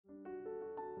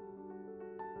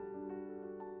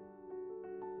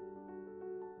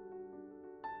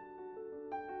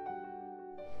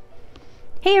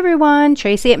Hey everyone,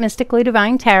 Tracy at Mystically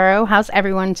Divine Tarot. How's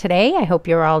everyone today? I hope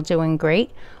you're all doing great.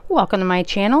 Welcome to my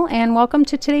channel and welcome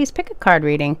to today's pick a card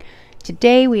reading.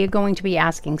 Today we are going to be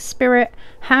asking Spirit,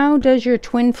 how does your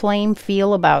twin flame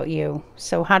feel about you?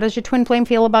 So how does your twin flame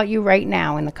feel about you right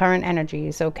now in the current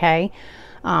energies, okay?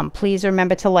 Please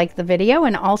remember to like the video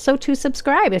and also to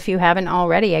subscribe if you haven't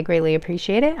already. I greatly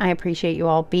appreciate it. I appreciate you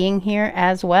all being here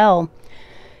as well.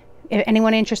 If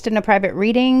anyone interested in a private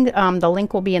reading, the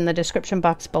link will be in the description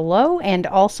box below and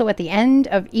also at the end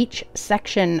of each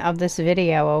section of this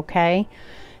video, okay?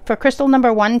 For crystal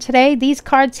number 1 today, these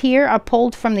cards here are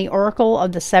pulled from the Oracle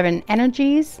of the Seven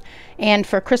Energies. And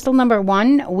for crystal number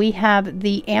 1, we have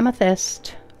the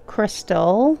amethyst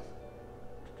crystal.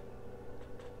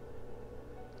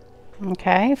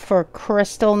 Okay, for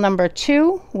crystal number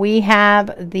 2, we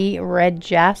have the red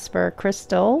jasper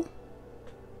crystal.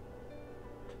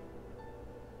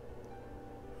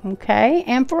 Okay,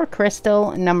 and for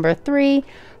crystal number 3,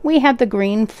 we have the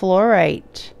green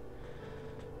fluorite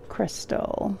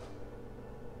crystal.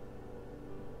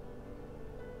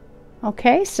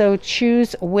 Okay, so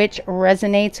choose which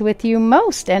resonates with you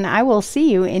most, and I will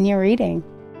see you in your reading.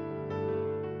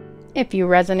 If you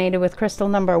resonated with crystal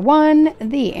number 1,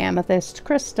 the amethyst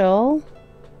crystal,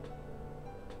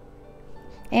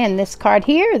 and this card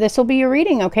here, this will be your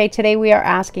reading, okay? Today we are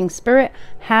asking Spirit,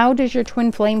 how does your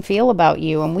twin flame feel about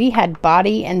you? And we had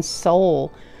body and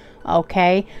soul,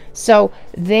 okay? So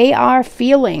they are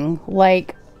feeling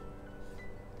like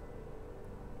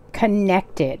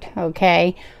connected,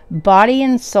 okay? Body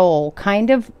and soul, kind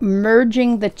of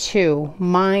merging the two,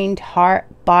 mind, heart,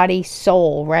 body,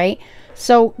 soul, right?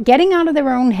 So getting out of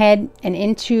their own head and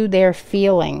into their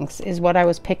feelings is what I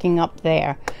was picking up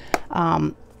there.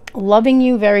 Loving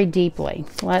you very deeply.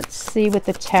 Let's see with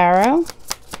the tarot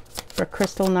for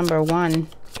crystal number 1.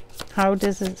 How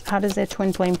does their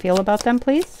twin flame feel about them,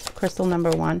 please? Crystal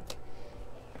number 1.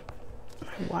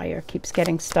 My wire keeps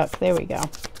getting stuck. There we go.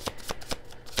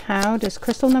 How does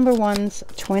crystal number 1's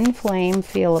twin flame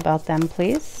feel about them,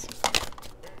 please?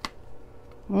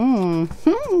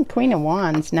 Queen of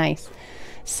Wands. Nice.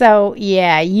 So,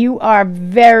 yeah, you are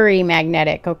very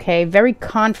magnetic, okay? Very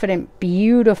confident,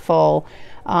 beautiful.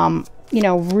 You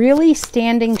know, really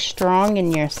standing strong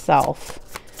in yourself.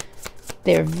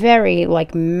 They're very,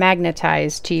 like,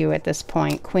 magnetized to you at this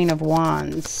point. Queen of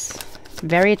Wands.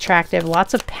 Very attractive.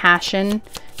 Lots of passion,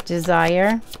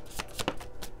 desire.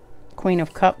 Queen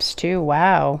of Cups, too.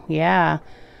 Wow. Yeah.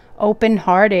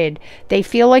 Open-hearted. They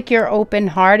feel like you're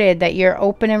open-hearted, that you're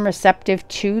open and receptive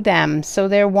to them. So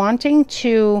they're wanting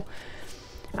to,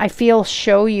 I feel,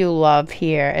 show you love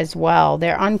here as well.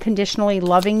 They're unconditionally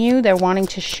loving you. They're wanting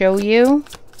to show you.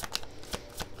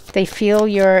 They feel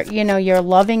you're, you know, you're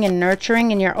loving and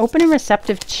nurturing and you're open and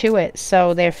receptive to it.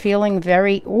 So they're feeling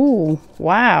very, ooh,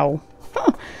 wow.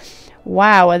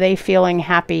 Wow, are they feeling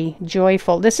happy,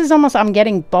 joyful? This is almost, I'm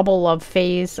getting bubble love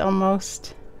phase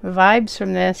almost. Vibes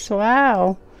from this.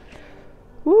 Wow.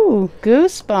 Ooh,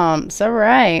 goosebumps. All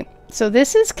right. So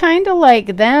this is kind of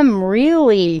like them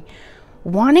really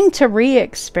wanting to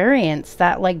re-experience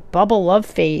that like bubble love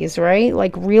phase, right?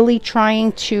 Like really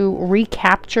trying to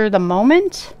recapture the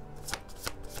moment.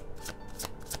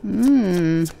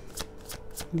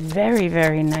 Very,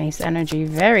 very nice energy.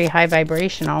 Very high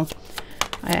vibrational.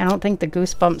 I don't think the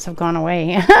goosebumps have gone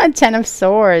away. 10 of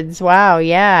Swords. Wow,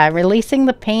 yeah. Releasing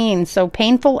the pain. So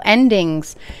painful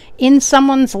endings in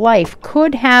someone's life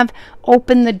could have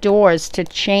opened the doors to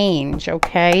change,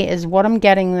 okay, is what I'm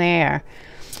getting there.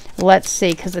 Let's see,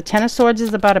 because the 10 of Swords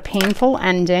is about a painful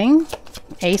ending.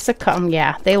 Ace of Cups,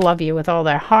 yeah, they love you with all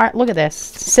their heart. Look at this.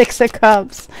 6 of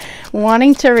Cups.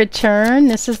 Wanting to return.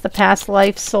 This is the past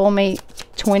life soulmate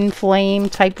twin flame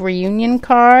type reunion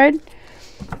card.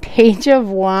 Page of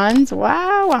Wands.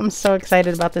 Wow, I'm so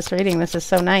excited about this reading. This is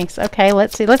so nice. Okay,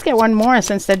 let's see. Let's get one more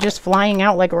since they're just flying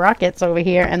out like rockets over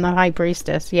here. And the High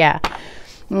Priestess. Yeah.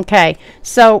 Okay,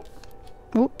 so,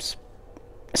 oops.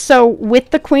 So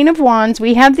with the Queen of Wands,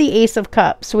 we have the Ace of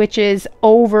Cups, which is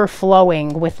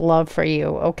overflowing with love for you.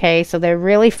 Okay, so they're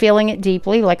really feeling it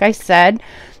deeply. Like I said,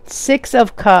 6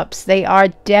 of Cups, they are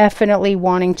definitely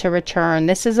wanting to return.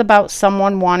 This is about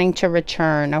someone wanting to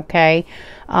return, okay,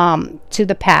 to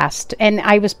the past. And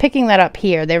I was picking that up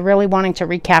here. They're really wanting to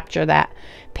recapture that.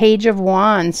 Page of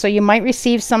Wands. So you might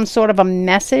receive some sort of a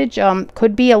message.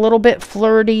 Could be a little bit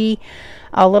flirty,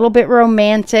 a little bit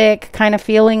romantic, kind of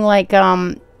feeling like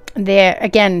they're,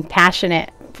 again,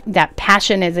 passionate. That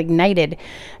passion is ignited.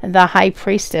 The High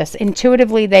Priestess.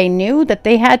 Intuitively, they knew that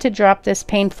they had to drop this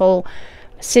painful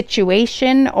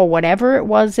situation or whatever it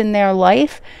was in their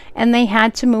life, and they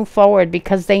had to move forward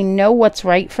because they know what's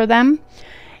right for them.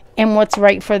 and what's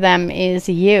right for them is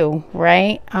you,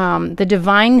 right? The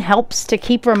divine helps to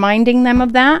keep reminding them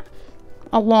of that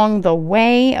along the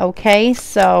way. Okay,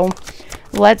 so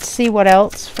let's see what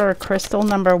else for crystal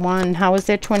number 1. How is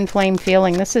their twin flame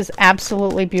feeling? This is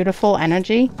absolutely beautiful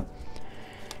energy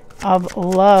of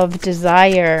love,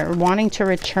 desire, wanting to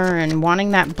return,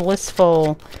 wanting that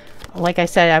blissful, like I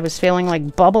said, I was feeling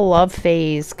like bubble love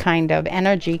phase kind of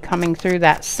energy coming through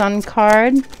that sun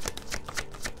card.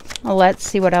 Let's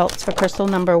see what else for crystal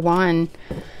number 1.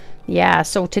 Yeah,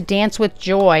 so to dance with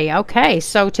joy. Okay,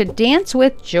 so to dance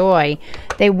with joy,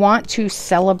 they want to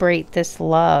celebrate this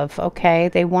love, okay?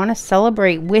 They want to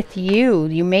celebrate with you.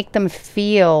 You make them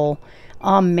feel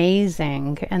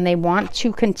amazing, and they want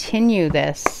to continue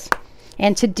this.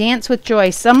 And to dance with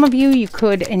joy. Some of you, you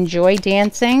could enjoy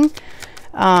dancing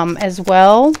as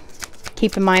well.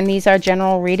 Keep in mind, these are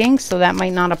general readings, so that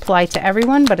might not apply to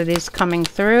everyone, but it is coming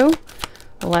through.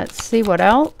 Let's see what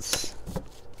else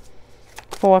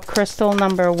for crystal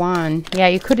number 1. Yeah,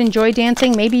 you could enjoy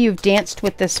dancing. Maybe you've danced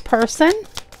with this person.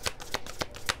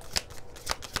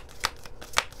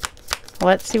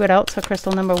 Let's see what else for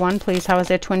crystal number 1, please. How is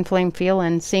their twin flame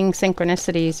feeling? Seeing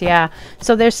synchronicities, yeah.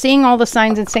 So they're seeing all the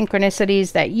signs and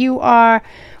synchronicities that you are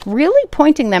really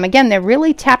pointing them. Again, they're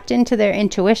really tapped into their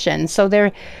intuition. So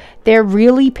they're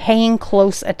really paying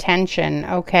close attention,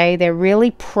 okay? They're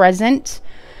really present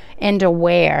and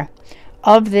aware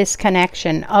of this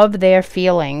connection, of their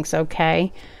feelings,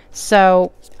 okay?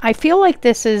 So I feel like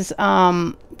this is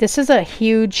a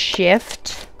huge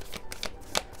shift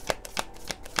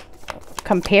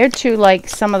compared to like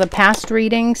some of the past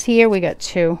readings here. We got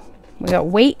 2. We got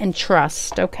wait and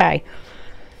trust, okay?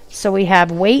 So we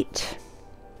have wait.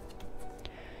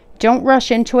 Don't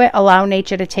rush into it. Allow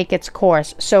nature to take its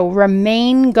course. So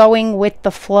remain going with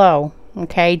the flow,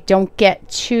 okay? Don't get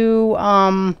too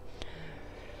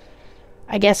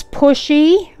I guess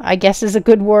pushy, I guess is a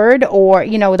good word, or,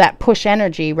 you know, that push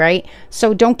energy, right?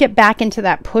 So don't get back into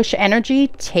that push energy.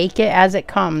 Take it as it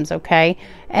comes, okay?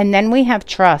 And then we have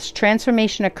trust.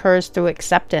 Transformation occurs through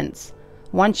acceptance.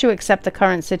 Once you accept the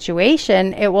current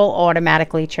situation, it will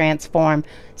automatically transform.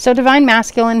 So Divine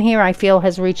Masculine here, I feel,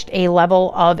 has reached a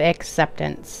level of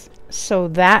acceptance. So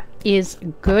that is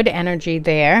good energy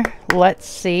there. Let's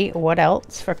see what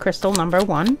else for crystal number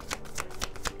 1.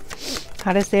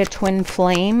 How does their twin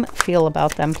flame feel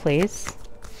about them, please?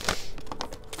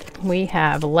 We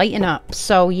have lighten up.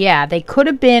 So yeah, they could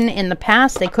have been in the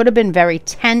past, they could have been very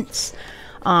tense,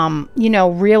 you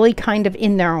know, really kind of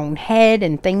in their own head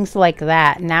and things like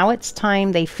that. Now it's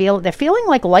time, they're feeling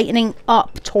like lightening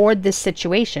up toward this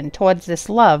situation, towards this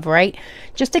love, right?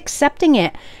 Just accepting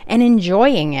it and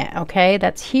enjoying it, okay?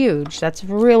 That's huge. That's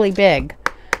really big.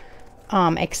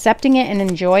 Accepting it and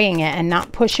enjoying it and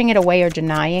not pushing it away or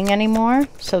denying anymore.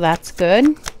 So that's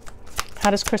good.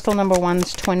 How does crystal number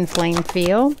 1's twin flame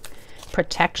feel?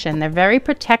 Protection. They're very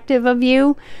protective of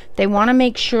you. They want to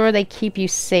make sure they keep you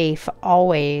safe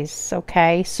always,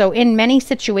 okay? So in many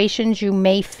situations you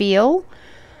may feel,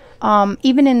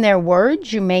 even in their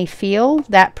words, you may feel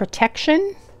that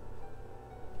protection.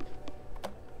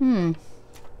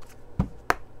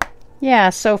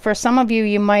 Yeah, so for some of you,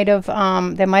 you might have,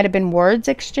 there might have been words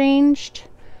exchanged.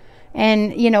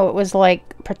 And, you know, it was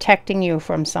like protecting you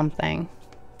from something.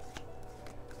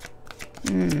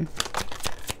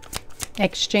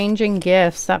 Exchanging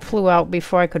gifts. That flew out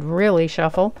before I could really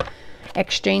shuffle.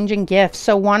 Exchanging gifts.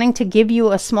 So wanting to give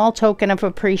you a small token of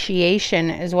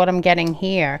appreciation is what I'm getting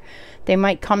here. They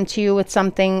might come to you with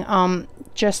something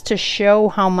just to show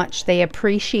how much they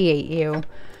appreciate you.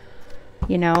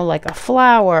 You know, like a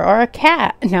flower or a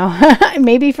cat. No,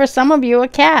 maybe for some of you, a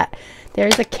cat.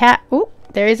 There's a cat. Ooh,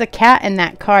 there is a cat in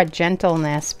that card.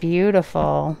 Gentleness.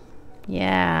 Beautiful.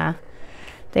 Yeah.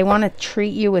 They want to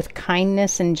treat you with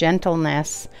kindness and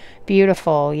gentleness.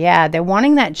 Beautiful. Yeah, they're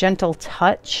wanting that gentle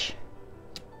touch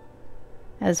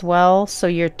as well. So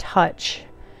your touch.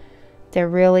 They're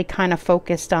really kind of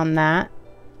focused on that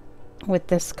with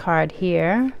this card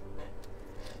here.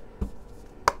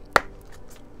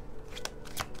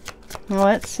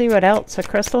 Let's see what else. So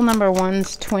crystal number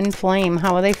 1's twin flame.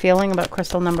 How are they feeling about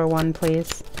crystal number 1,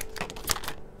 please?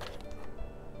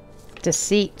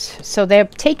 Deceit. So they're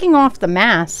taking off the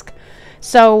mask.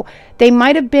 So they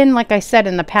might have been, like I said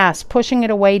in the past, pushing it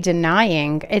away,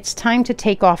 denying. It's time to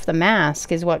take off the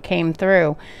mask is what came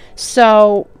through.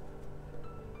 So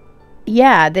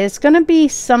yeah, there's going to be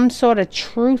some sort of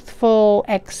truthful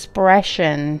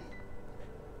expression.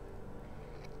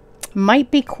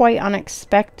 Might be quite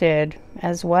unexpected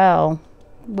as well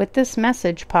with this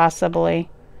message, possibly.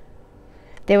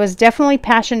 There was definitely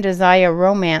passion, desire,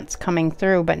 romance coming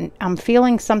through, but I'm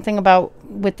feeling something about,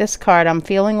 with this card, I'm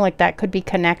feeling like that could be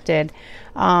connected.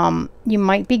 You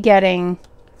might be getting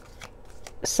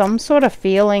some sort of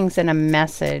feelings and a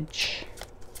message.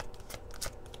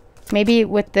 Maybe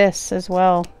with this as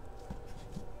well.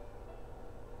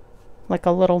 Like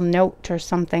a little note or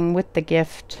something with the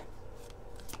gift.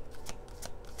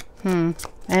 And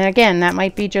again, that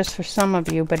might be just for some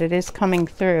of you, but it is coming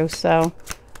through, so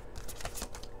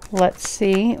let's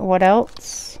see what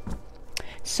else.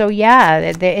 So yeah,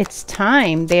 it's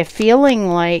time. They're feeling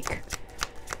like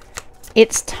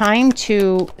it's time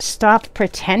to stop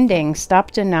pretending,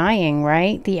 stop denying,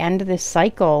 right? The end of this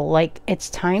cycle. Like, it's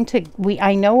time to,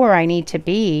 I know where I need to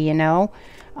be, you know?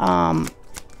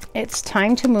 It's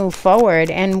time to move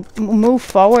forward, and move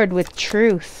forward with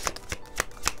truth.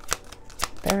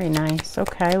 Very nice.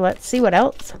 Okay, let's see what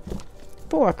else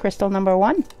for crystal number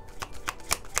 1.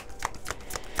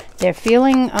 They're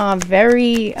feeling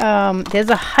very, there's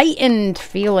a heightened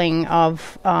feeling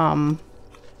of, could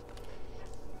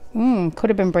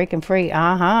have been breaking free.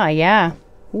 Yeah.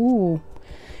 Ooh.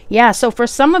 Yeah, so for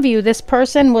some of you, this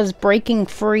person was breaking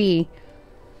free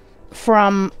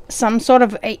from some sort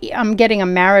of, I'm getting a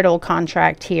marital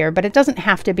contract here, but it doesn't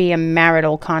have to be a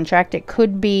marital contract. It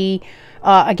could be,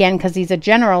 again, because he's a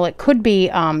general, it could be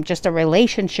just a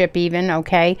relationship even,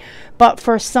 okay? But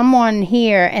for someone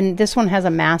here, and this one has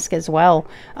a mask as well,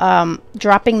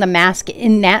 dropping the mask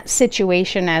in that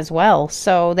situation as well.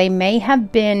 So they may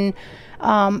have been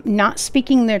not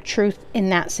speaking their truth in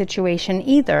that situation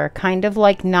either, kind of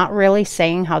like not really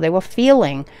saying how they were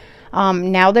feeling.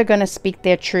 Now they're going to speak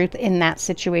their truth in that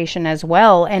situation as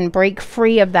well and break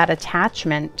free of that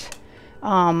attachment.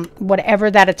 Whatever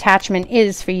that attachment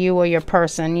is for you or your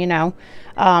person, you know.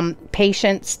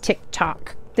 Patience,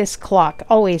 tick-tock. This clock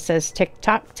always says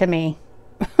tick-tock to me.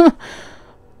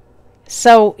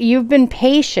 So you've been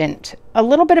patient. A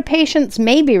little bit of patience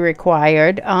may be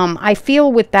required. I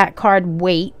feel with that card,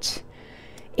 wait.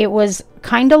 It was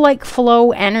kind of like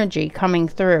flow energy coming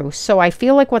through. So I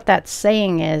feel like what that's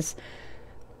saying is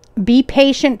be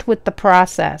patient with the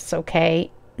process,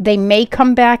 okay? They may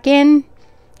come back in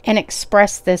and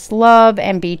express this love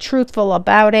and be truthful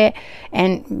about it,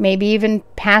 and maybe even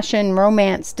passion,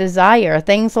 romance, desire,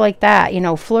 things like that, you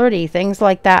know, flirty, things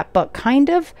like that, but kind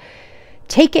of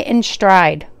take it in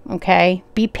stride, okay?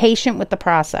 Be patient with the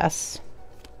process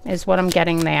is what I'm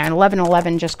getting there. And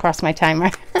 1111 just crossed my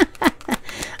timer.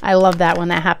 I love that when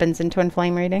that happens in Twin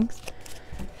Flame readings.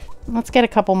 Let's get a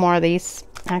couple more of these,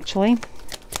 actually,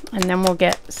 and then we'll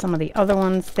get some of the other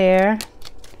ones there.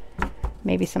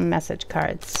 Maybe some message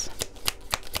cards.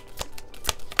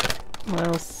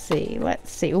 We'll see.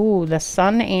 Let's see. Ooh, the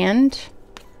sun and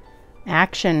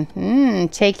action.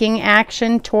 Taking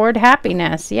action toward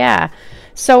happiness. Yeah.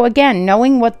 So again,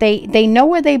 knowing what they know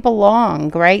where they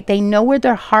belong, right? They know where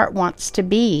their heart wants to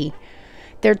be.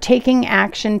 They're taking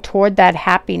action toward that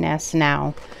happiness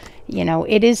now. You know,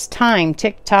 it is time.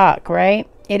 Tick-tock, right?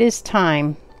 It is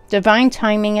time. Divine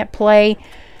timing at play.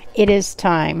 It is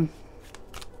time.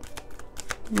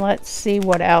 Let's see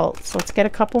what else. Let's get a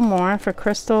couple more for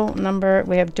crystal number.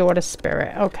 We have Daughter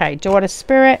Spirit. Okay, Daughter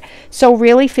Spirit. So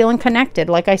really feeling connected,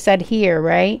 like I said here,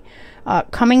 right?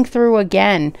 Coming through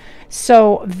again.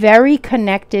 So very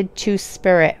connected to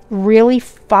Spirit. Really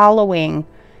following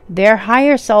their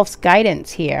higher self's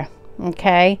guidance here.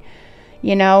 Okay?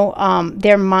 You know,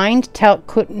 their mind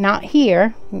could not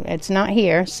hear. It's not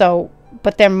here. So,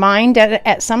 but their mind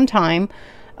at some time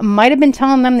might have been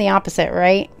telling them the opposite,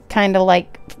 right? Kind of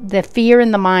like the fear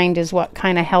in the mind is what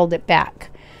kind of held it back,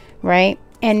 right?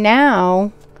 And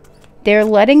now they're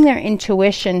letting their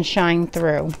intuition shine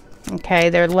through, okay?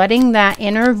 They're letting that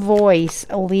inner voice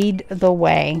lead the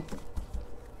way.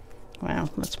 Wow,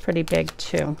 that's pretty big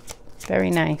too.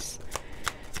 Very nice.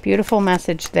 Beautiful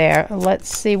message there. Let's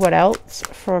see what else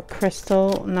for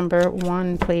crystal number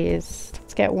 1, please.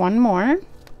 Let's get one more,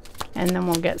 and then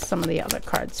we'll get some of the other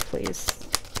cards, please.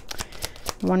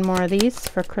 One more of these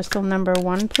for crystal number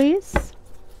 1, please.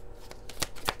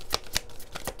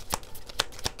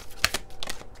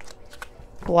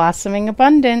 Blossoming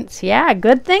abundance. Yeah,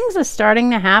 good things are starting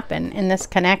to happen in this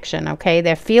connection, okay?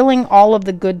 They're feeling all of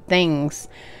the good things.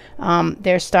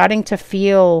 They're starting to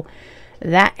feel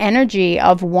that energy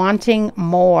of wanting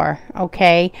more,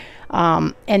 okay?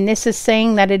 And this is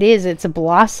saying that it's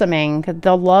blossoming.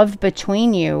 The love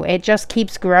between you, it just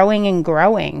keeps growing and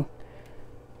growing.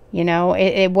 You know,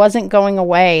 it wasn't going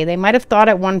away. They might have thought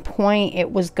at one point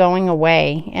it was going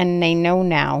away, and they know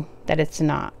now, that it's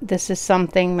not. This is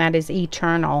something that is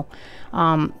eternal.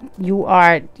 You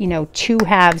are, you know, two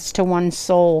halves to one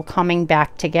soul coming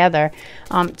back together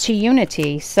to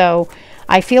unity. So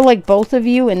I feel like both of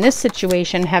you in this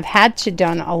situation have had to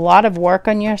done a lot of work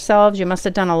on yourselves. You must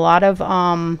have done a lot of,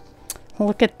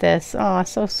 look at this. Oh,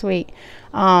 so sweet.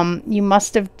 You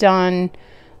must have done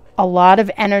a lot of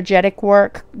energetic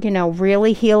work, you know,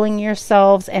 really healing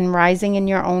yourselves and rising in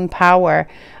your own power.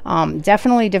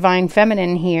 Definitely divine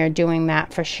feminine here doing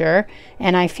that for sure.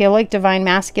 And I feel like divine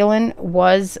masculine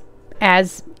was,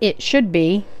 as it should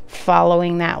be,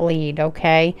 following that lead.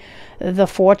 Okay, the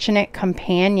fortunate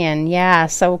companion. Yeah,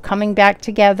 so coming back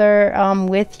together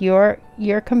with your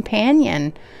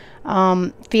companion,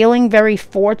 feeling very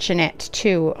fortunate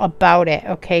too about it.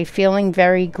 Okay, feeling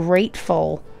very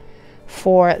grateful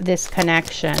for this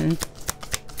connection.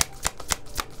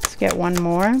 Let's get one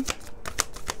more.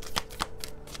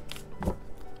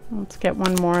 Let's get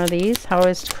one more of these. How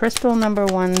is crystal number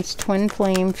one's twin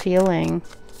flame feeling?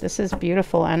 This is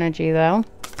beautiful energy though.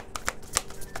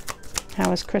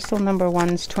 How is crystal number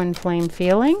one's twin flame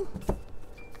feeling?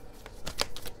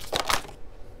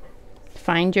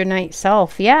 Find your night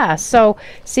self. Yeah, so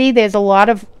see, there's a lot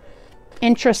of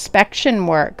introspection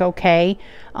work, okay?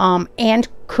 And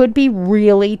could be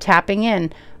really tapping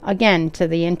in again to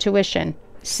the intuition.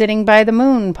 Sitting by the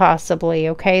moon possibly,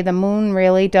 okay? The moon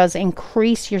really does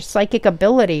increase your psychic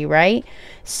ability, right?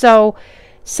 So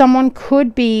someone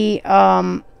could be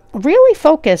really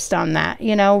focused on that,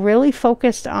 you know, really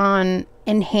focused on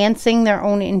enhancing their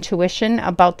own intuition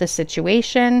about the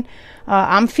situation.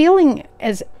 I'm feeling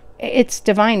as it's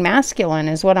divine masculine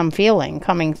is what I'm feeling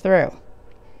coming through.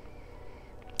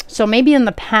 So maybe in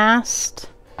the past,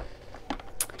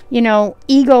 you know,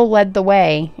 ego led the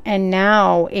way, and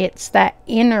now it's that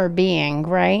inner being,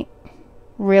 right?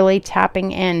 Really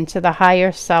tapping into the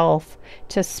higher self,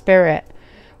 to spirit.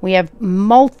 We have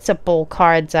multiple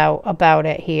cards out about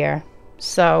it here.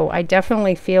 So I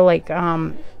definitely feel like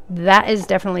that is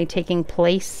definitely taking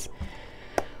place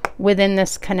within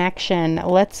this connection.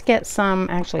 Let's get some,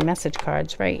 actually, message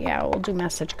cards, right? Yeah, we'll do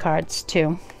message cards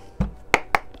too.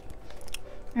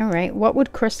 All right, what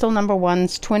would crystal number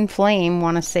one's twin flame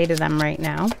want to say to them right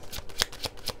now?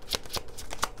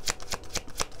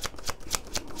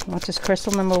 What does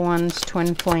crystal number one's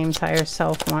twin flame's higher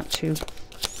self want to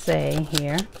say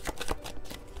here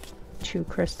to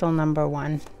crystal number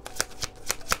one?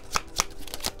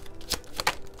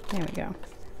 There we go.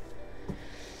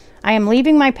 I am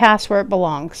leaving my past where it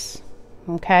belongs.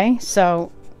 Okay,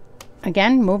 so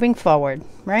again, moving forward,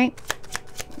 right?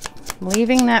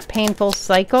 Leaving that painful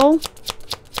cycle.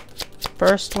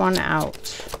 First one out.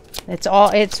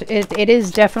 It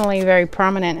is definitely very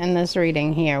prominent in this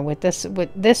reading here. With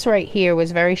this right here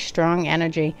was very strong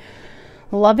energy.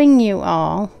 Loving you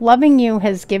all. Loving you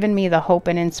has given me the hope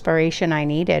and inspiration I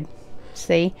needed.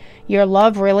 See, your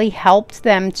love really helped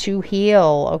them to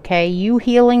heal. Okay, you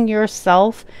healing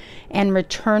yourself and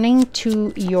returning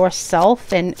to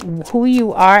yourself and who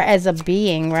you are as a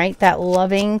being, right? That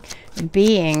loving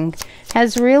being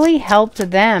has really helped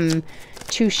them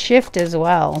to shift as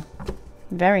well.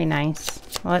 Very nice.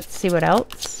 Let's see what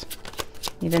else.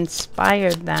 You've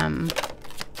inspired them.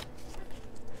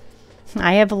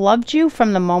 I have loved you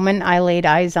from the moment I laid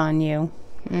eyes on you.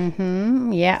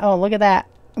 Yeah. Oh, look at that.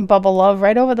 Bubble love,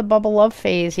 right over the bubble love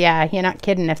phase. Yeah, you're not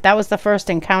kidding. If that was the first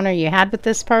encounter you had with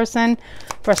this person,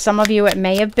 for some of you it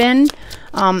may have been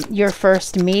your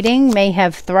first meeting, may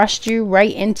have thrust you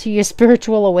right into your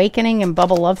spiritual awakening and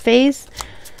bubble love phase.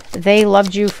 They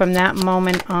loved you from that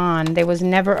moment on. There was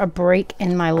never a break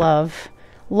in my love.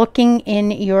 Looking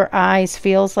in your eyes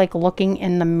feels like looking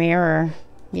in the mirror.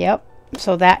 Yep.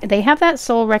 So that they have that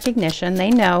soul recognition. They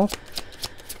know.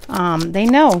 They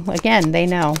know. Again, they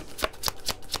know.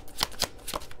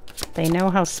 They know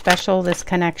how special this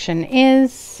connection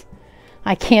is.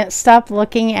 I can't stop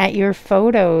looking at your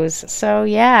photos. So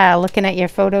yeah, looking at your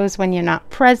photos when you're not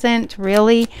present,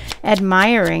 really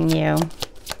admiring you.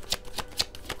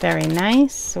 Very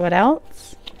nice. What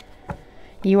else?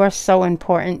 You are so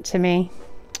important to me.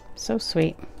 So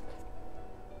sweet.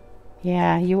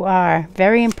 Yeah, you are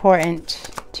very important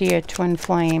to your twin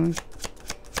flame.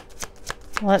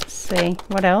 Let's see.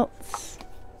 What else?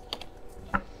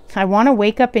 I want to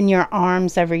wake up in your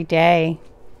arms every day.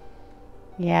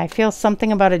 Yeah, I feel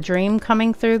something about a dream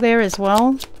coming through there as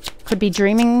well. Could be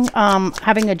dreaming,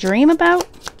 having a dream about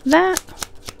that.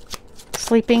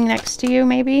 Sleeping next to you,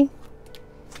 maybe.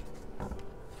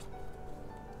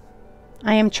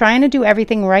 I am trying to do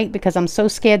everything right because I'm so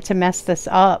scared to mess this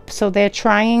up. So they're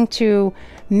trying to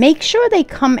make sure they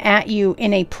come at you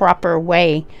in a proper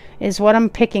way, is what I'm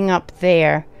picking up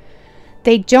there.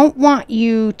 they don't want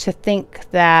you to think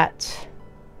that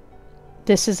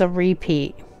this is a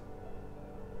repeat.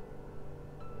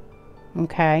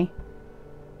 Okay?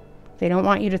 They don't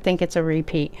want you to think it's a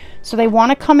repeat. So they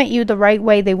want to come at you the right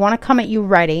way. They want to come at you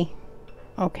ready.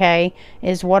 Okay?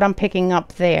 Is what I'm picking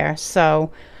up there.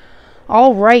 So,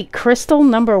 all right. Crystal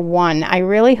number 1. I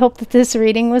really hope that this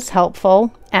reading was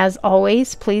helpful. As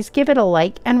always, please give it a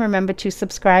like and remember to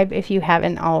subscribe if you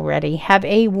haven't already. Have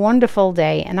a wonderful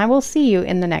day, and I will see you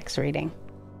in the next reading.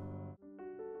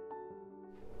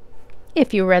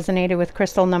 If you resonated with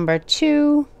crystal number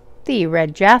 2, the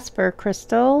red jasper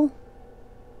crystal,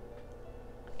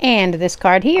 and this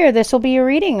card here, this will be your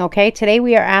reading, okay? Today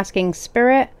we are asking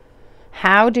Spirit,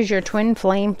 how does your twin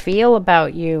flame feel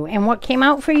about you? And what came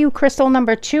out for you, crystal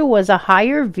number 2, was a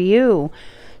higher view.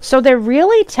 So they're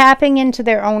really tapping into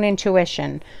their own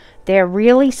intuition. They're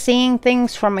really seeing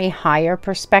things from a higher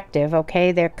perspective,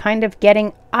 okay? They're kind of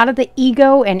getting out of the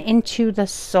ego and into the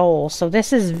soul. So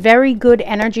this is very good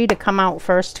energy to come out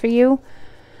first for you.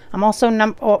 I'm also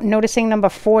noticing number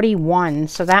 41,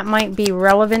 so that might be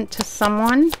relevant to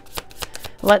someone.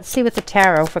 Let's see with the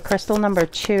tarot for crystal number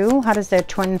 2. How does their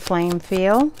twin flame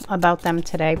feel about them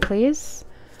today, please?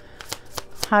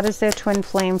 How does their twin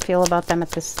flame feel about them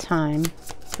at this time?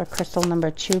 For crystal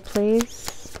number 2,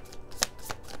 please.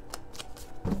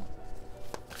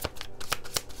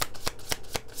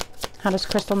 How does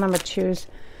crystal number 2's?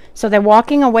 So they're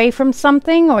walking away from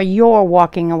something, or you're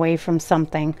walking away from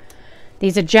something.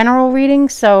 These are general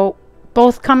readings, so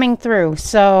both coming through.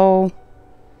 So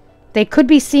they could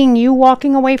be seeing you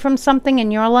walking away from something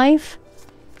in your life,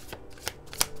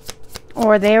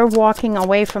 or they're walking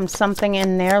away from something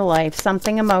in their life.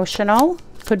 Something emotional.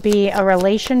 Could be a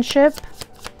relationship.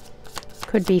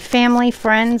 Could be family,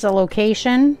 friends, a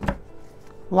location.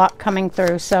 A lot coming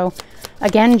through. So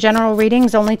again, general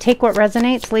readings. Only take what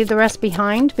resonates. Leave the rest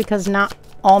behind, because not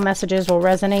all messages will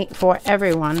resonate for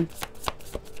everyone.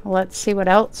 Let's see what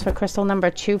else for crystal number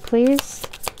 2, please.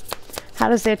 How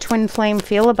does their twin flame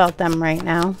feel about them right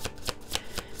now?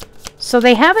 So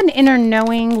they have an inner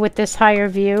knowing with this higher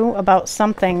view about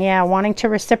something. Yeah, wanting to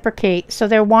reciprocate. So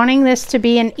they're wanting this to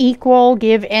be an equal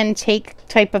give and take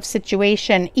type of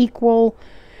situation. Equal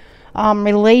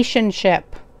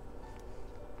relationship.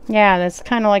 Yeah, that's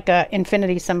kind of like a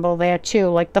infinity symbol there too.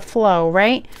 Like the flow,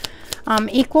 right?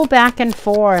 Equal back and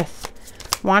forth.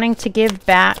 Wanting to give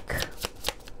back.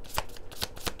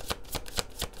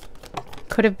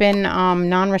 Could have been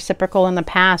non-reciprocal in the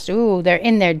past. Ooh, they're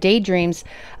in their daydreams.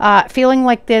 Feeling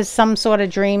like there's some sort of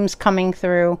dreams coming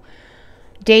through.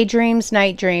 Daydreams,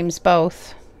 night dreams,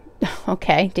 both.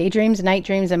 Okay, daydreams, night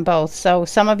dreams, and both. So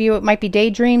some of you it might be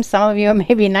daydreams. Some of you it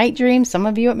may be night dreams. Some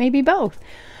of you it may be both.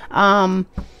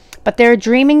 But they're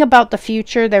dreaming about the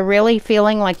future. They're really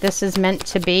feeling like this is meant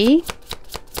to be.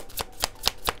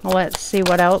 Let's see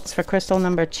what else for crystal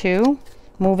number 2.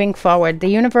 Moving forward. The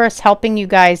universe helping you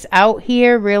guys out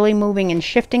here. Really moving and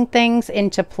shifting things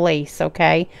into place,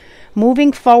 okay?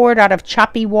 Moving forward out of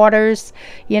choppy waters,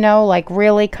 you know, like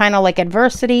really kind of like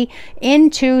adversity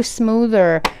into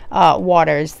smoother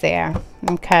waters there,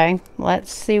 okay?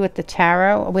 Let's see with the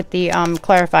tarot, with the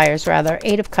clarifiers rather.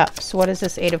 8 of Cups. What is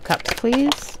this 8 of Cups,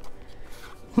 please?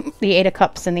 The 8 of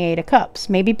Cups and the 8 of Cups.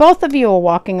 Maybe both of you are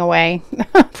walking away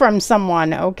from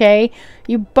someone, okay?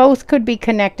 You both could be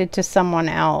connected to someone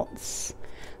else.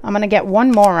 I'm going to get one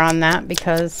more on that,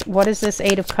 because what is this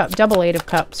 8 of Cups? Double 8 of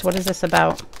Cups. What is this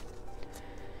about?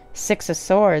 6 of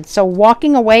Swords. So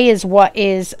walking away is what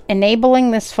is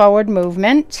enabling this forward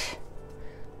movement.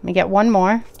 Let me get one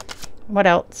more. What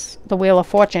else? The Wheel of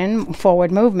Fortune,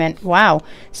 forward movement. Wow.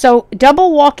 So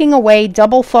double walking away,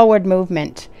 double forward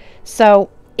movement. So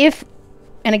if,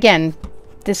 and again,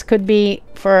 this could be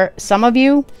for some of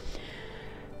you,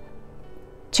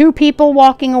 2 people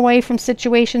walking away from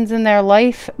situations in their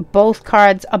life, both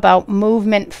cards about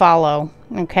movement follow,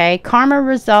 okay? Karma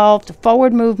resolved,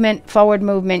 forward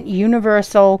movement,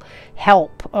 universal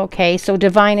help, okay? So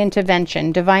divine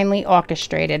intervention, divinely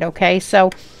orchestrated, okay?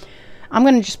 So I'm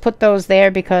going to just put those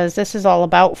there, because this is all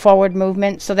about forward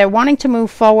movement. So they're wanting to move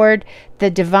forward. The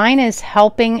divine is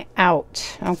helping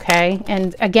out, okay?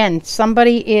 And again,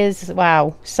 somebody is,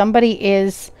 wow, somebody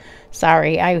is,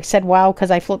 sorry, I said wow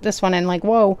because I flipped this one and like,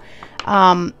 whoa.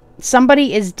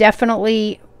 Somebody is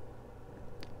definitely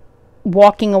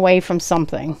walking away from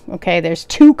something, okay? There's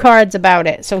 2 cards about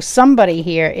it. So somebody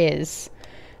here is,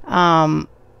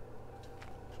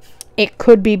 it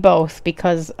could be both,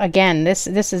 because again, this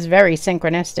is very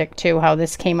synchronistic too, how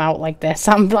this came out like this.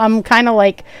 I'm kind of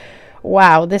like,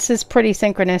 wow, this is pretty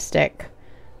synchronistic.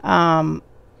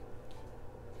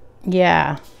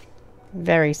 Yeah,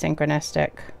 very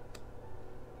synchronistic.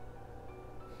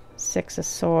 Six of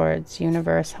Swords,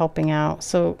 universe helping out.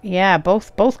 So yeah,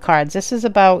 both cards. This is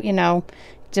about, you know,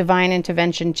 divine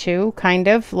intervention too, kind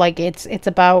of like it's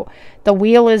about the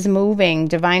wheel is moving,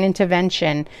 divine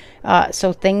intervention.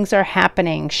 So things are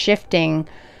happening, shifting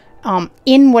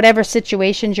in whatever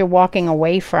situations you're walking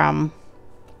away from.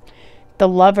 The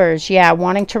Lovers, yeah,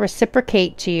 wanting to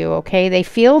reciprocate to you, okay? They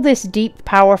feel this deep,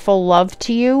 powerful love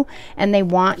to you, and they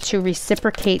want to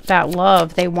reciprocate that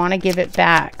love. They want to give it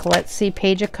back. Let's see,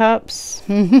 Page of Cups.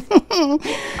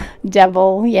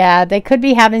 Devil, yeah, they could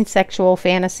be having sexual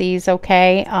fantasies,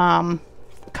 okay?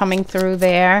 Coming through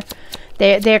there.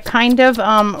 They're kind of,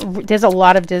 there's a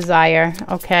lot of desire,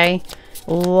 okay?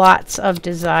 Lots of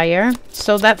desire.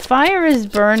 So that fire is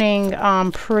burning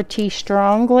pretty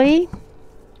strongly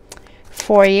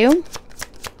for you.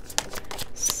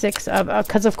 Six of,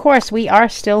 because of course we are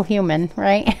still human,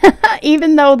 right?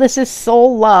 Even though this is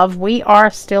soul love, we are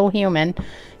still human.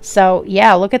 So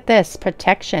yeah, look at this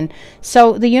protection.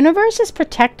 So the universe is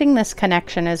protecting this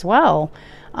connection as well.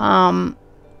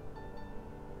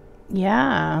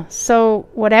 Yeah, so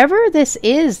whatever this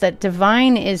is that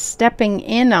divine is stepping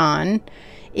in on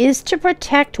is to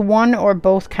protect one or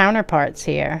both counterparts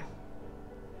here.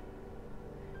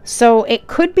 So it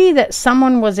could be that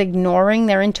someone was ignoring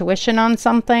their intuition on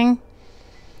something,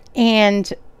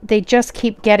 and they just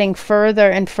keep getting further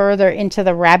and further into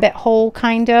the rabbit hole,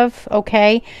 kind of,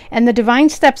 okay? And the divine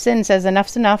steps in, says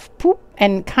enough's enough, poop,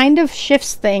 and kind of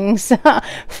shifts things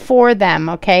for them,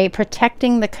 okay?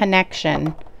 Protecting the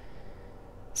connection.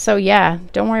 So yeah,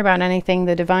 don't worry about anything.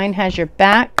 The divine has your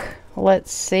back.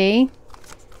 Let's see.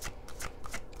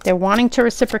 They're wanting to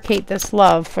reciprocate this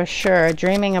love for sure,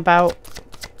 dreaming about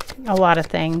a lot of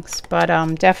things, but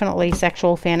definitely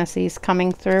sexual fantasies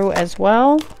coming through as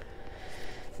well.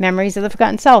 Memories of the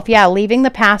forgotten self. Yeah, leaving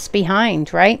the past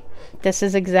behind, right? This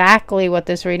is exactly what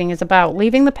this reading is about.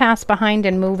 Leaving the past behind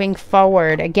and moving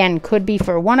forward. Again, could be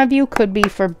for one of you, could be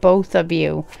for both of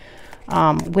you.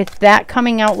 With that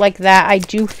coming out like that, I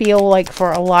do feel like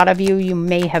for a lot of you, you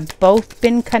may have both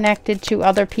been connected to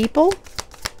other people.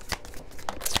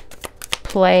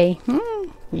 Play.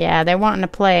 Yeah, they're wanting to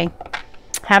play.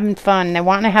 Having fun. They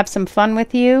want to have some fun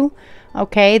with you.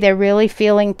 Okay, they're really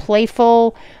feeling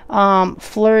playful,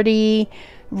 flirty,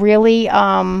 really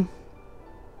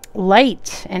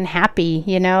light and happy,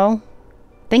 you know.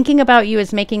 Thinking about you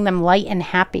is making them light and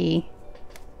happy.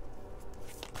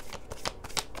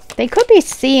 They could be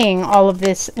seeing all of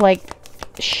this, like,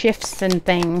 shifts and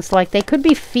things. Like, they could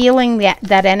be feeling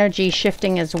that energy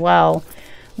shifting as well,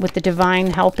 with the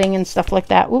divine helping and stuff like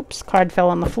that. Oops, card fell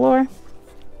on the floor.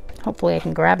 Hopefully I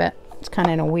can grab it. It's kind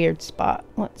of in a weird spot.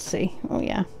 Let's see. Oh,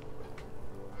 yeah.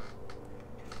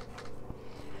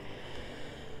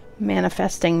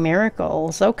 Manifesting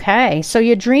miracles. Okay. So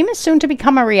your dream is soon to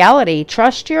become a reality.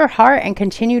 Trust your heart and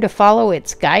continue to follow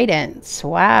its guidance.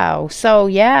 Wow. So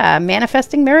yeah,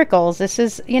 manifesting miracles. This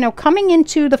is, you know, coming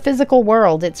into the physical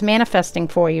world. It's manifesting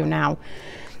for you now.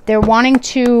 They're wanting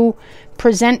to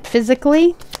present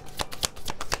physically,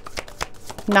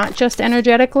 not just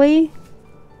energetically.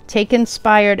 Take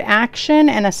inspired action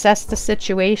and assess the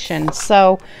situation.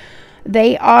 So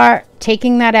they are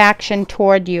taking that action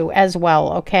toward you as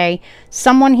well, okay?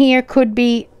 Someone here could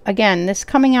be, again, this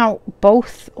coming out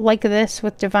both like this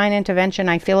with divine intervention.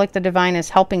 I feel like the divine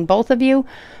is helping both of you,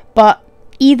 but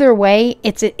either way,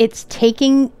 it's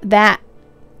taking that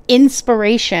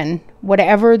inspiration,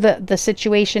 whatever the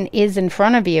situation is in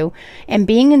front of you, and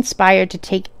being inspired to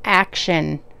take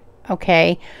action.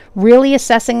 Okay, really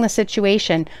assessing the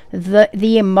situation,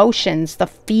 the emotions, the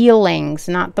feelings,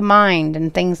 not the mind,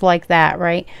 and things like that,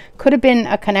 right? Could have been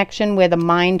a connection where the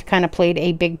mind kind of played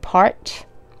a big part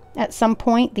at some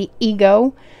point, the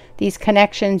ego. These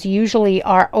connections usually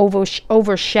are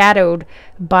overshadowed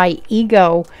by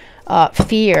ego,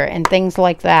 fear, and things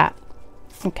like that.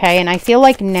 Okay, and I feel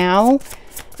like now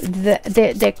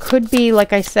there could be,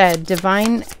 like I said,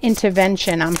 divine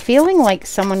intervention. I'm feeling like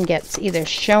someone gets either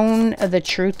shown the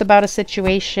truth about a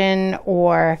situation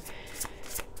or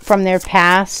from their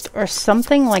past or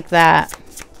something like that,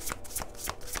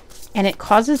 and it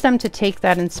causes them to take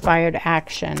that inspired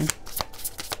action.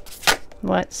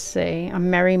 Let's see, a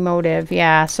merry motive.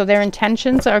 Yeah, so their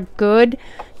intentions are good.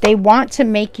 They want to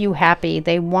make you happy.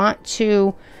 They want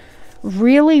to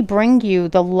really bring you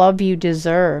the love you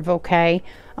deserve, okay?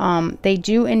 They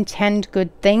do intend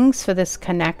good things for this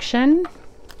connection.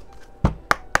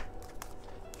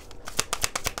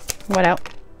 What else?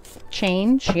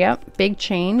 Change. Yep, big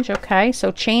change. Okay,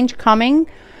 so change coming.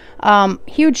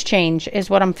 Huge change is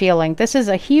what I'm feeling. This is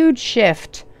a huge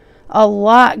shift. A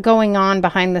lot going on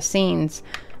behind the scenes.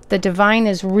 The divine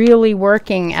is really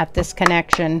working at this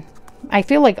connection. I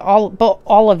feel like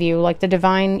all of you, like the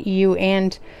divine, you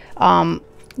and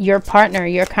your partner,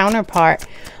 your counterpart,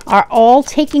 are all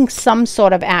taking some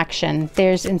sort of action.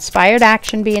 There's inspired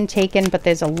action being taken, but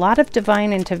there's a lot of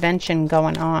divine intervention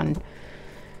going on.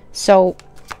 So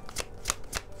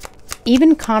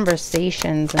even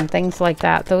conversations and things like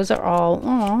that, those are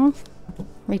all,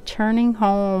 returning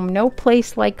home. No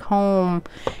place like home.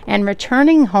 And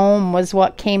returning home was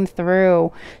what came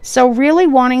through. So really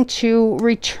wanting to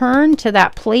return to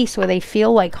that place where they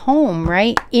feel like home,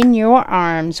 right? In your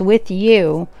arms, with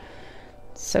you.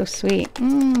 So sweet.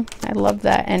 I love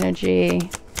that energy.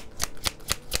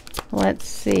 Let's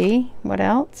see. What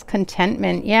else?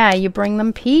 Contentment. Yeah, you bring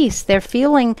them peace. They're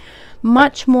feeling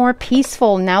much more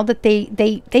peaceful now that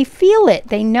they feel it.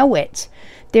 They know it.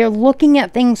 They're looking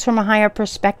at things from a higher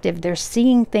perspective. They're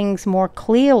seeing things more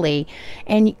clearly.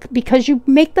 And because you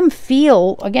make them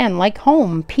feel, again, like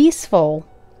home, peaceful,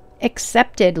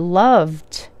 accepted,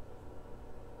 loved.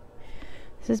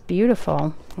 This is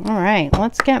beautiful. All right,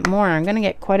 let's get more. I'm going to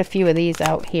get quite a few of these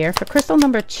out here. For crystal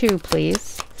number 2,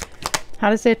 please.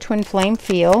 How does their twin flame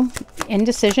feel?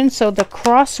 Indecision. So the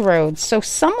crossroads. So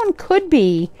someone could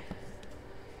be...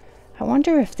 I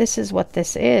wonder if this is what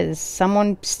this is.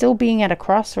 Someone still being at a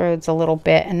crossroads a little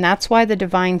bit. And that's why the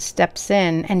divine steps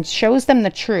in and shows them the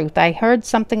truth. I heard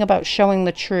something about showing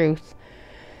the truth.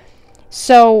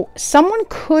 So someone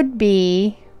could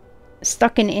be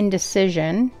stuck in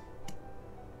indecision.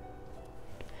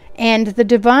 And the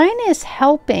divine is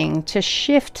helping to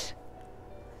shift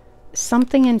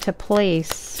something into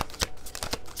place.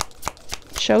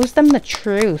 Shows them the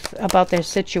truth about their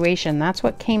situation. That's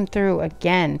what came through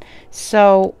again.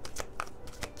 So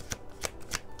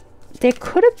there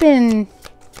could have been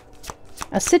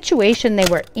a situation they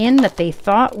were in that they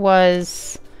thought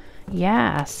was,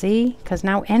 yeah, see? Because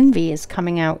now envy is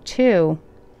coming out too.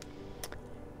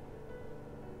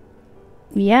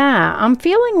 Yeah, I'm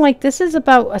feeling like this is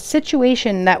about a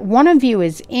situation that one of you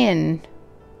is in.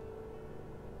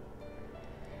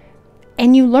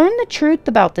 And you learn the truth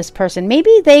about this person.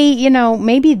 Maybe they, you know,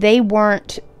 maybe they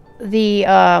weren't the,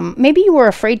 maybe you were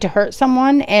afraid to hurt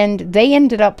someone and they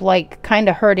ended up like kind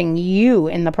of hurting you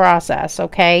in the process,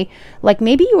 okay? Like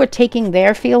maybe you were taking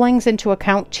their feelings into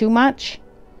account too much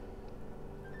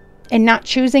and not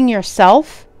choosing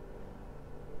yourself.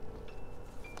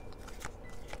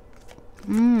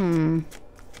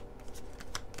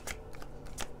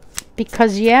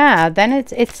 Because, yeah, then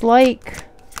it's like...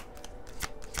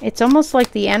 It's almost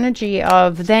like the energy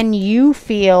of then you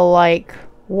feel like,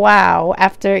 wow,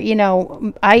 after, you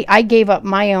know, I gave up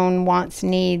my own wants,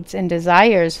 needs, and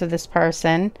desires for this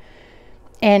person.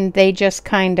 And they just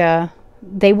kind of,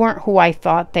 they weren't who I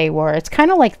thought they were. It's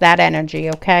kind of like that energy,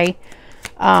 okay?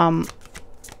 The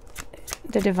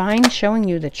divine showing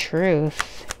you the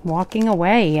truth. Walking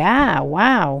away. Yeah,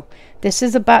 wow. This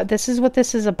is what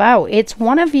this is about. It's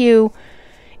one of you...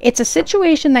 It's a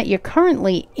situation that you're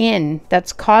currently in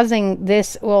that's causing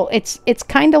this. Well, it's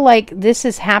kind of like this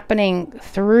is happening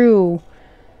through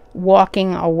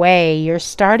walking away. You're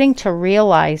starting to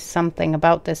realize something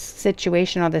about this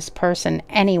situation or this person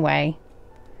anyway.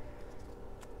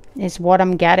 Is what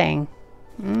I'm getting.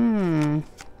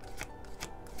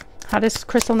 How does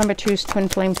crystal number 2's twin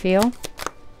flame feel?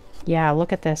 Yeah,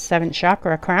 look at this. 7th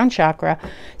chakra, crown chakra.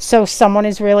 So someone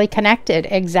is really connected.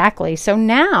 Exactly. So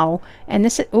now, and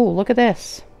this is, oh, look at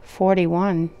this.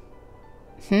 41.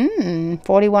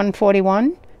 41,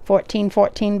 41. 14,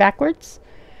 14 backwards.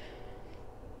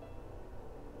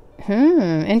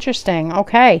 Interesting.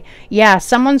 Okay. Yeah,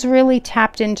 someone's really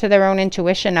tapped into their own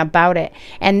intuition about it.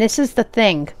 And this is the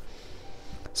thing.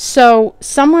 So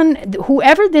someone,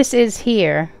 whoever this is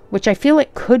here, which I feel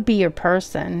it could be your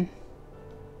person...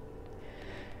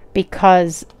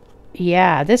 Because,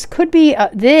 yeah, this could be,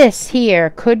 this here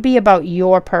could be about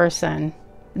your person.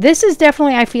 This is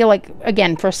definitely, I feel like,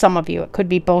 again, for some of you, it could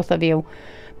be both of you.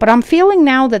 But I'm feeling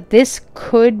now that this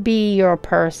could be your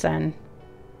person.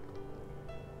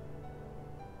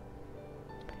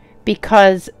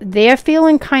 Because they're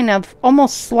feeling kind of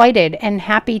almost slighted and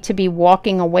happy to be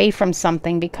walking away from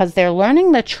something because they're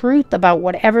learning the truth about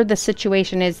whatever the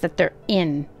situation is that they're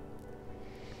in.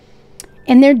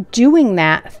 And they're doing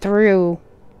that through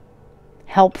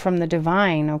help from the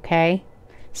divine, okay?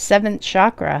 7th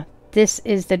chakra. This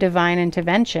is the divine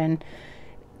intervention.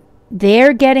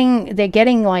 They're getting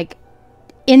like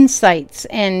insights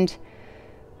and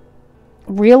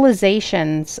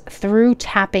realizations through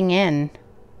tapping in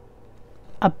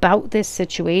about this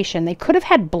situation. They could have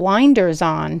had blinders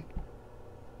on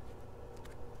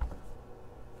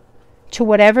to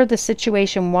whatever the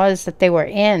situation was that they were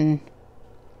in.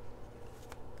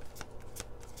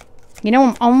 You know,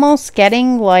 I'm almost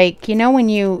getting like, you know, when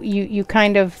you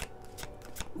kind of,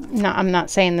 no, I'm not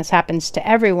saying this happens to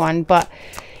everyone, but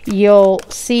you'll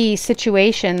see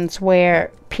situations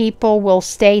where people will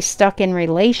stay stuck in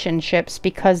relationships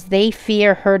because they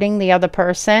fear hurting the other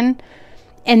person.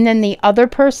 And then the other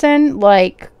person,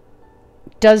 like,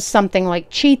 does something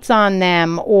like cheats on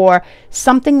them or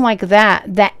something like that,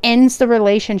 that ends the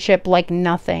relationship like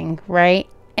nothing, right?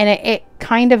 And it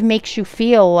kind of makes you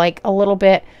feel like a little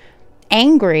bit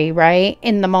angry, right,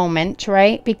 in the moment,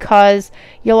 right? Because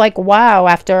you're like, wow,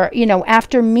 after, you know,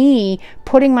 after me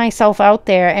putting myself out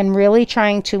there and really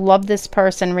trying to love this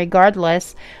person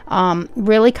regardless,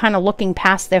 really kind of looking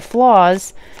past their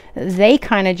flaws, they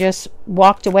kind of just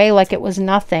walked away like it was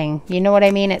nothing. You know what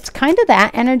I mean? It's kind of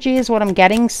that energy is what I'm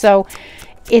getting. So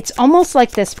it's almost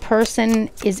like this person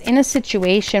is in a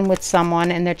situation with someone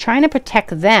and they're trying to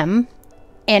protect them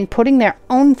and putting their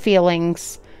own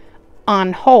feelings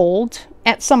on hold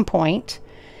at some point,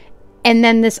 and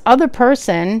then this other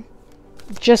person,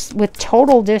 just with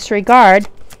total disregard,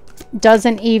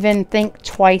 doesn't even think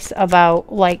twice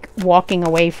about like walking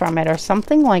away from it or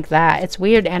something like that. It's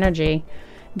weird energy,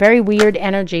 very weird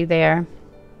energy there.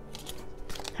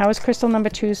 How is crystal number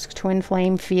 2's twin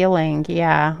flame feeling?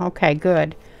 Yeah, okay,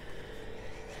 good.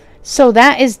 So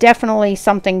that is definitely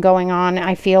something going on,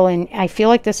 I feel, and I feel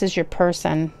like this is your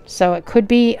person. So it could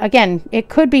be, again, it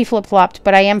could be flip-flopped,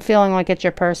 but I am feeling like it's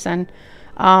your person.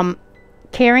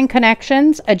 Caring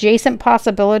connections, adjacent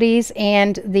possibilities,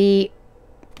 and the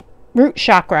root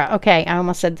chakra. Okay, I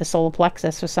almost said the solar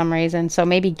plexus for some reason. So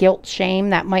maybe guilt,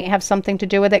 shame, that might have something to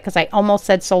do with it, because I almost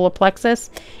said solar plexus,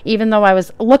 even though I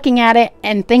was looking at it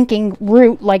and thinking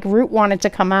root, like root wanted to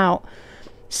come out.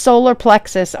 Solar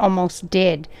plexus almost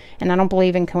did, and I don't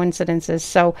believe in coincidences.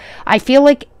 So I feel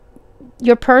like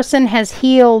your person has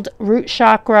healed root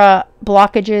chakra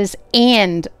blockages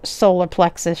and solar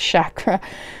plexus chakra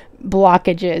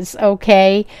blockages,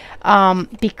 okay?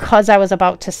 Because I was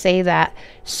about to say that.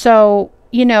 So,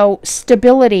 you know,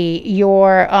 stability,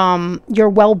 your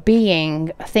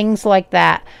well-being, things like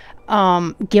that,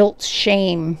 guilt,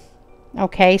 shame,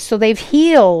 okay? So they've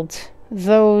healed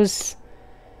those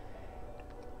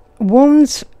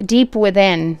wounds deep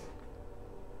within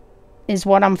is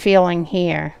what I'm feeling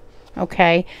here,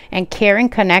 okay? And caring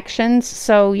connections,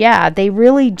 so yeah, they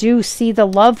really do see the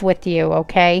love with you,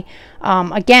 okay?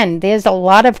 Again, there's a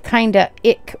lot of kind of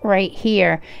ick right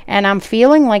here, and I'm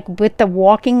feeling like with the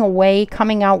walking away,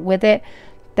 coming out with it,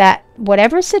 that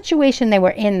whatever situation they were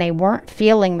in, they weren't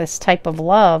feeling this type of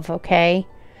love, okay?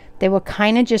 They were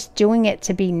kind of just doing it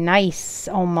to be nice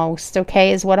almost,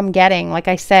 okay, is what I'm getting. Like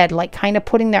I said, like kind of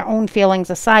putting their own feelings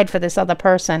aside for this other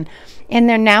person. And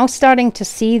they're now starting to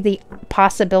see the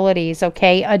possibilities,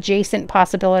 okay, adjacent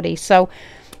possibilities. So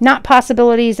not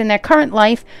possibilities in their current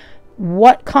life.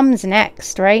 What comes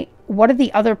next, right? What are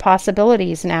the other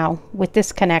possibilities now with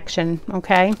this connection,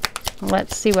 okay?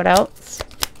 Let's see what else.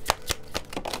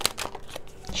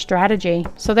 Strategy.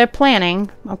 So they're planning,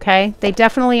 okay? They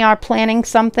definitely are planning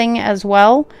something as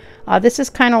well. This is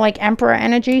kind of like Emperor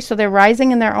energy. So they're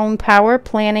rising in their own power,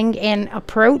 planning an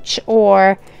approach,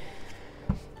 or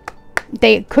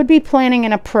they could be planning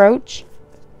an approach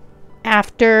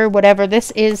after whatever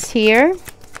this is here.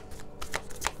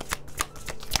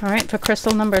 All right, for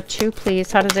crystal number 2,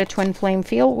 please. How does their twin flame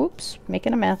feel? Oops,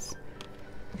 making a mess.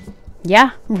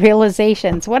 Yeah,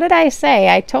 realizations. What did I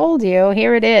say? I told you.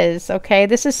 Here it is. Okay,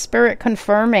 this is spirit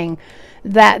confirming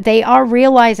that they are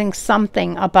realizing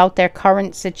something about their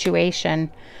current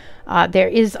situation. There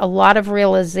is a lot of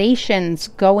realizations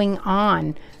going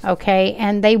on. Okay,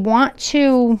 and they want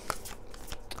to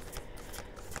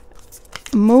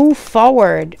move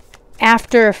forward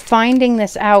after finding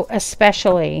this out,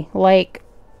 especially like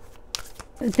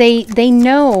they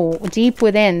know deep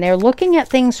within, they're looking at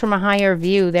things from a higher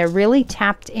view. They're really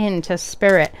tapped into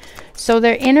spirit. So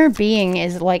their inner being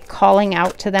is like calling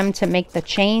out to them to make the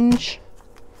change,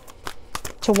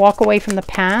 to walk away from the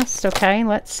past. Okay,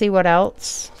 let's see what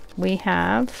else we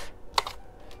have.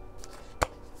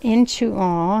 Into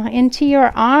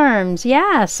your arms.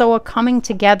 Yeah, so a coming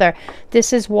together.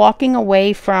 This is walking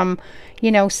away from,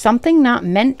 you know, something not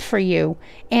meant for you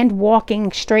and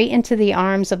walking straight into the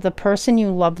arms of the person you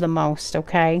love the most,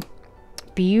 okay?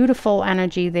 Beautiful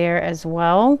energy there as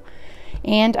well.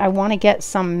 And I want to get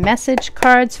some message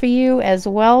cards for you as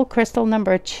well. Crystal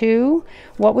number 2.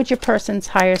 What would your person's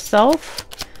higher self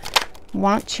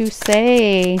want to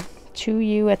say to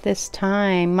you at this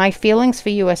time? My feelings for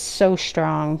you are so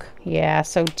strong. Yeah,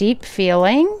 so deep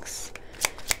feelings.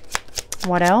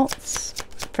 What else?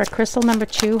 For For crystal number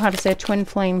 2, how does their twin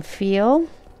flame feel?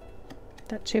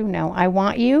 That 2, no. I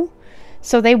want you.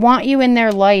 So they want you in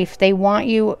their life. They want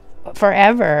you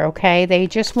forever, okay? They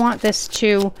just want this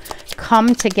to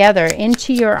come together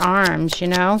into your arms, you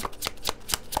know?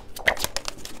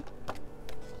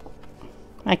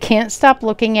 I can't stop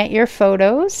looking at your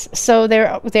photos. So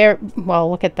they're well,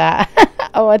 look at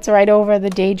that. Oh, it's right over the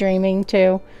daydreaming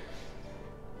too.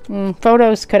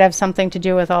 Photos could have something to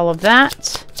do with all of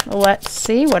that. Let's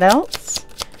see what else.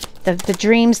 The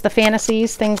dreams, the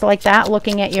fantasies, things like that.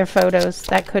 Looking at your photos,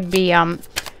 that could be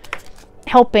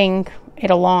helping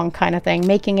it along, kind of thing,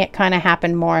 making it kind of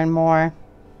happen more and more.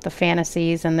 The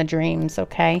fantasies and the dreams,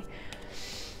 okay?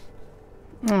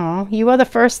 Oh, you are the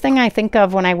first thing I think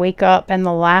of when I wake up and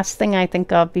the last thing I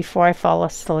think of before I fall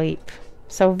asleep.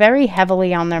 So very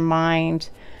heavily on their mind.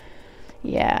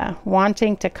 Yeah,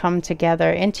 wanting to come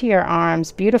together into your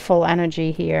arms. Beautiful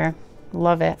energy here.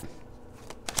 Love it.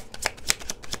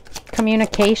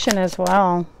 Communication as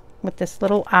well, with this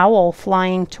little owl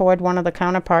flying toward one of the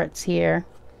counterparts here.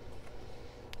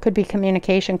 Could be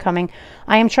communication coming.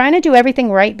 I am trying to do everything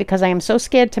right because I am so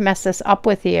scared to mess this up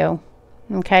with you.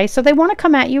 Okay, so they want to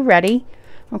come at you ready.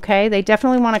 Okay, they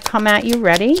definitely want to come at you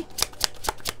ready.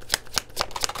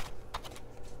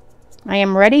 I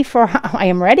am ready for, I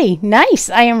am ready. Nice.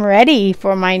 I am ready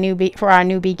for my our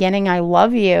new beginning. I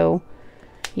love you.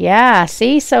 Yeah,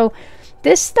 see, so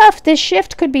this stuff, this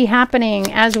shift could be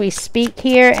happening as we speak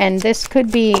here, and this could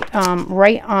be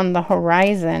right on the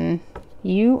horizon.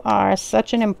 You are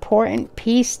such an important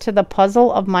piece to the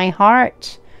puzzle of my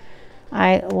heart.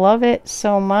 I love it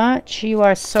so much. You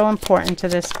are so important to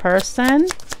this person.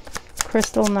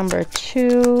 Crystal number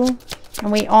 2.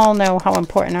 And we all know how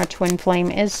important our twin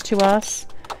flame is to us.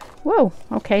 Whoa.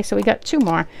 Okay, so we got 2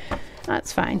 more.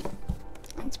 That's fine.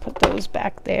 Let's put those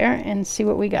back there and see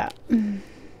what we got.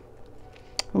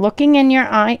 Looking in your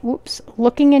eye. Whoops.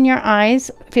 Looking in your eyes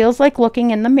feels like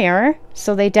looking in the mirror.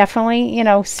 So they definitely, you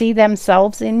know, see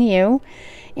themselves in you.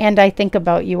 And I think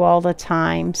about you all the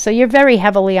time. So you're very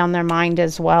heavily on their mind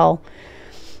as well.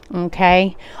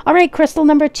 Okay. All right, crystal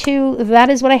number 2. That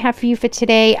is what I have for you for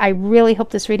today. I really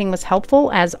hope this reading was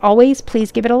helpful. As always,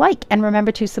 please give it a like. And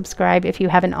remember to subscribe if you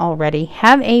haven't already.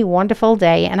 Have a wonderful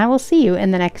day. And I will see you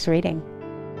in the next reading.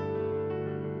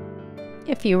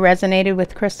 If you resonated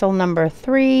with crystal number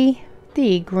 3,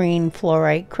 the green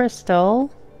fluorite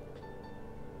crystal,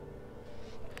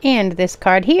 and this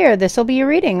card here, this will be your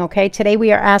reading, okay? Today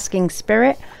we are asking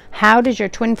Spirit, how does your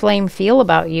twin flame feel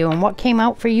about you? And what came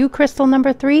out for you, crystal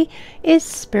number 3, is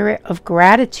Spirit of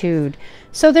Gratitude.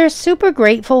 So they're super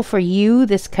grateful for you,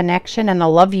 this connection, and the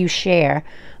love you share,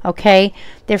 okay?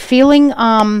 They're feeling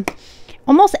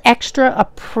almost extra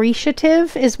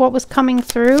appreciative is what was coming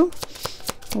through.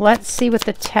 Let's see what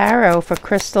the tarot for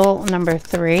crystal number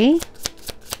 3.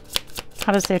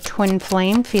 How does their twin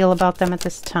flame feel about them at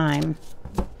this time?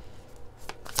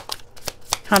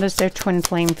 How does their twin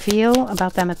flame feel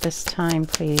about them at this time,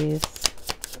 please?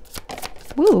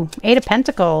 Woo, 8 of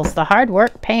Pentacles, the hard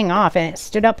work paying off, and it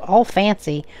stood up all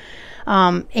fancy.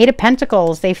 8 of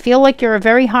Pentacles, they feel like you're a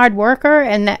very hard worker,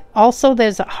 and that also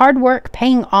there's hard work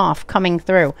paying off coming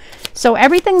through. So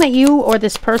everything that you or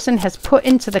this person has put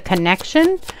into the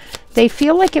connection, they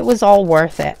feel like it was all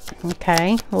worth it.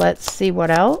 Okay, let's see what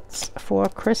else for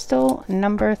crystal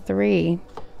number 3.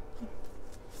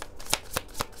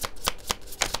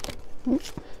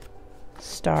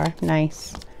 Star,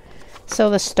 nice. So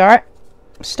the star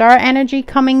energy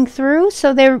coming through.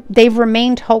 So they've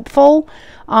remained hopeful.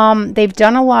 They've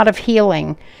done a lot of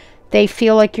healing. They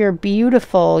feel like you're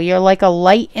beautiful. You're like a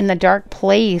light in the dark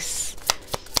place.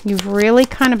 You've really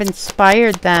kind of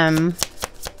inspired them.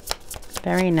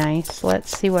 Very nice.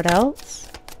 Let's see what else.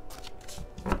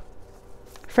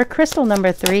 For crystal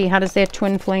number 3, how does their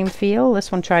twin flame feel?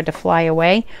 This one tried to fly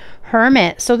away.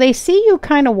 Hermit. So they see you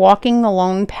kind of walking the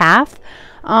lone path.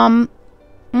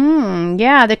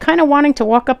 Yeah, they're kind of wanting to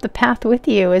walk up the path with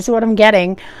you is what I'm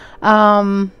getting.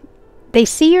 They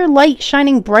see your light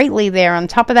shining brightly there on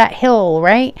top of that hill,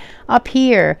 right? Up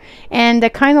here. And they're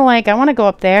kind of like, I want to go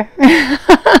up there.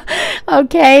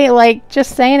 Okay, like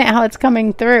just saying it how it's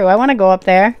coming through. I want to go up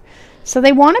there. So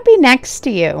they want to be next to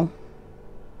you.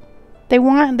 They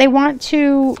want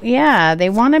to, yeah, they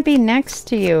want to be next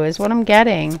to you is what I'm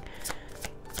getting.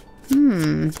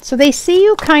 So they see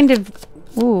you kind of,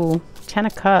 ooh, Ten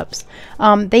of Cups.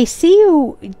 They see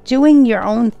you doing your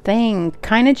own thing,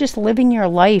 kind of just living your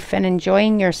life and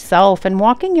enjoying yourself and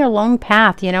walking your lone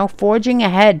path, you know, forging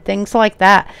ahead, things like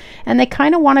that. And they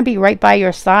kind of want to be right by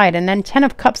your side. And then Ten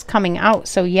of Cups coming out.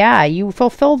 So yeah, you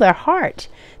fulfill their heart.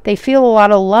 They feel a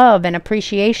lot of love and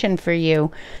appreciation for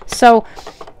you. So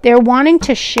they're wanting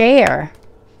to share.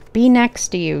 Be next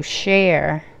to you.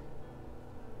 Share.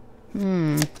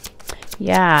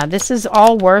 Yeah, this is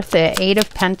all worth it. Eight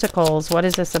of Pentacles. What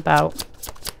is this about?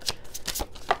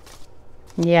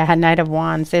 Yeah, Knight of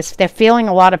Wands. They're feeling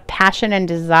a lot of passion and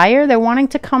desire. They're wanting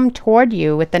to come toward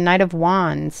you with the Knight of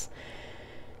Wands.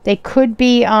 They could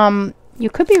be, you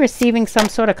could be receiving some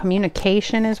sort of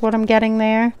communication is what I'm getting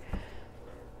there.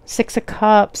 Six of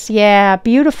Cups. Yeah,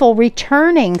 beautiful.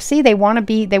 Returning. See, they want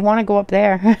to go up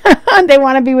there. They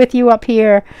want to be with you up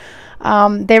here.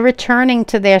 They're returning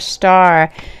to their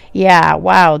star. Yeah,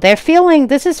 wow.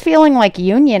 This is feeling like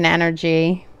union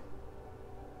energy.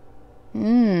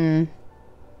 The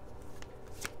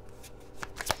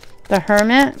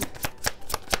Hermit.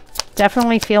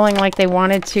 Definitely feeling like they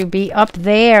wanted to be up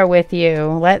there with you.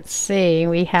 Let's see.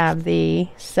 We have the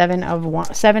Seven of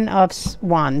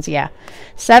Wands. Yeah.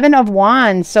 Seven of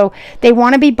Wands. So they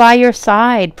want to be by your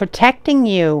side, protecting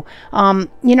you. You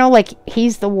know, like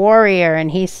he's the warrior and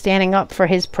he's standing up for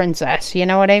his princess. You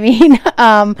know what I mean?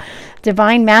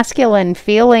 Divine Masculine,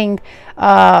 feeling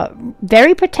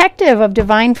very protective of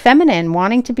Divine Feminine,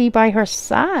 wanting to be by her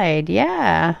side.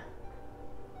 Yeah.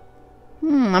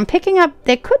 I'm picking up,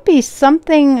 there could be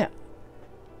something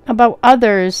about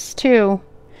others too.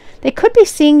 They could be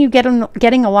seeing you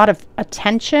getting a lot of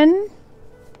attention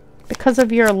because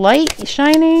of your light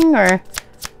shining, or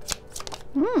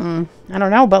I don't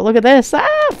know, but look at this.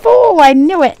 Fool, I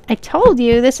knew it. I told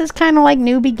you, this is kind of like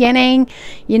new beginning,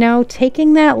 you know,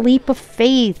 taking that leap of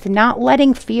faith, not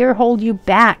letting fear hold you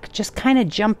back, just kind of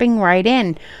jumping right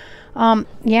in.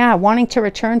 Yeah, wanting to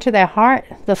return to their heart,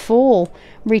 the Fool.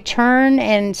 Return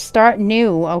and start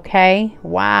new, okay?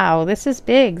 Wow, this is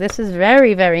big. This is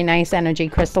very, very nice energy,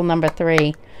 crystal number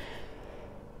 3.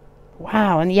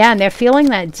 Wow, and yeah, and they're feeling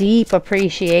that deep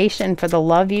appreciation for the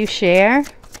love you share.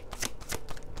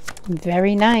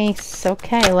 Very nice.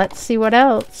 Okay, let's see what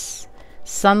else.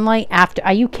 Sunlight after...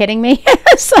 Are you kidding me?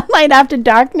 Sunlight after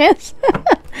darkness?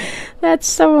 That's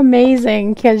so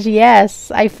amazing, because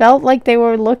yes, I felt like they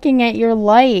were looking at your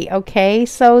light, okay?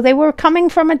 So they were coming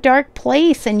from a dark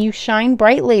place and you shine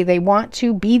brightly. They want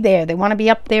to be there. They want to be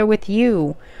up there with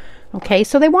you, okay?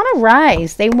 So they want to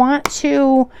rise. They want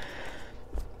to,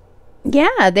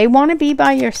 yeah, they want to be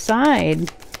by your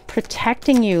side,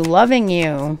 protecting you, loving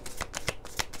you.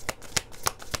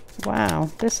 Wow,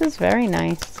 this is very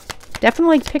nice.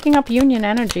 Definitely picking up union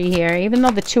energy here, even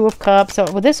though the Two of Cups, so,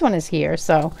 well, this one is here,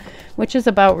 so, which is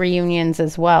about reunions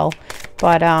as well.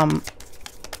 But,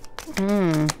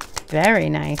 very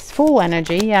nice. Fool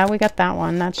energy. Yeah, we got that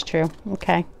one. That's true.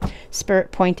 Okay.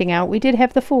 Spirit pointing out. We did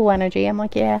have the Fool energy. I'm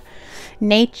like, yeah.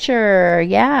 Nature.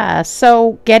 Yeah.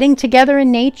 So getting together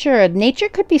in nature. Nature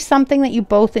could be something that you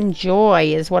both enjoy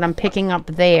is what I'm picking up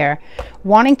there.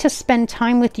 Wanting to spend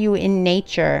time with you in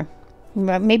nature.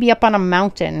 Maybe up on a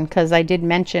mountain, because I did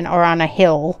mention, or on a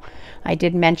hill. I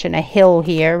did mention a hill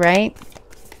here, right?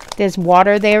 There's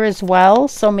water there as well.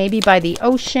 So maybe by the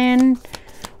ocean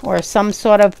or some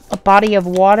sort of a body of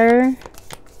water.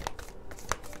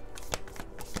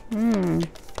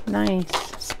 Nice.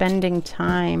 Spending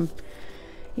time.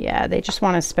 Yeah, they just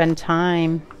want to spend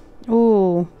time.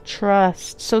 Ooh,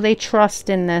 trust. So they trust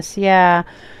in this. Yeah.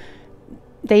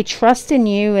 They trust in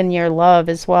you and your love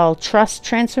as well. Trust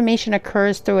transformation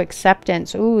occurs through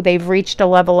acceptance. Ooh, they've reached a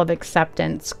level of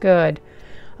acceptance. Good.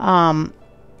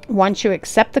 Once you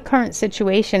accept the current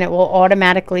situation, it will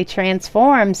automatically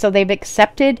transform. So they've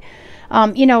accepted,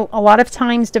 you know, a lot of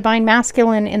times Divine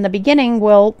Masculine in the beginning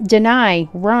will deny,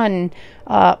 run,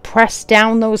 press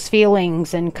down those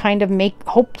feelings and kind of make,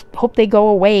 hope they go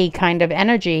away kind of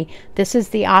energy. This is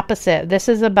the opposite. This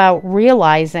is about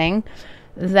realizing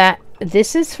that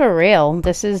this is for real.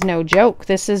 This is no joke.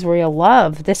 This is real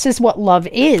love. This is what love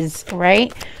is,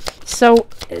 right? So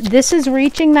this is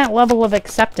reaching that level of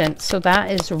acceptance. So that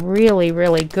is really,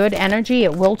 really good energy.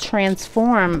 It will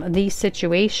transform the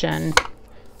situation.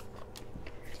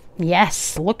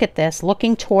 Yes, look at this.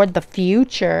 Looking toward the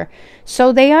future.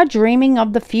 So they are dreaming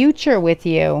of the future with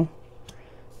you.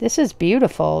 This is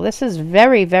beautiful. This is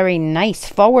very, very nice.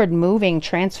 Forward-moving,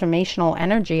 transformational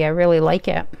energy. I really like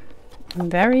it.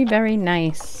 Very, very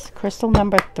nice. Crystal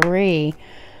number 3.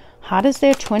 How does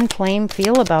their twin flame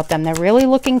feel about them? They're really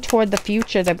looking toward the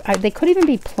future. They could even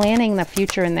be planning the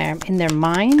future in their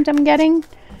mind, I'm getting.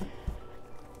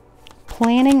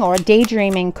 planning or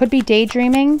daydreaming. Could be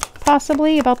daydreaming,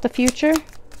 possibly, about the future.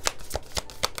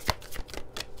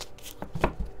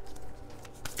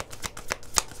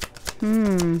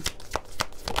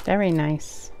 Very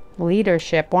nice.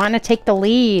 Leadership. Want to take the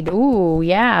lead. Ooh,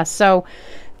 yeah. So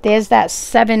there's that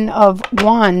 7 of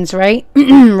Wands, right?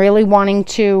 Really wanting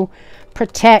to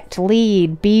protect,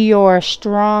 lead, be your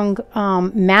strong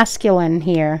masculine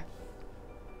here.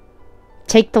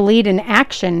 Take the lead in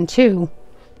action, too.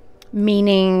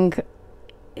 Meaning,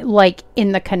 like,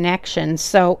 in the connection.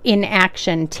 So, in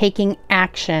action, taking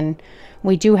action.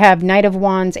 We do have Knight of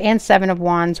Wands and 7 of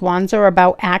Wands. Wands are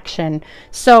about action.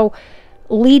 So,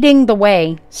 leading the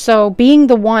way. So, being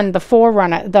the one, the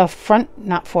forerunner, the front,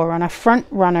 not forerunner, front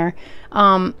runner,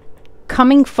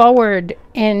 coming forward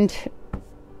and,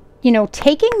 you know,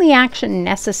 taking the action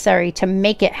necessary to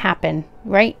make it happen,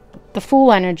 right? The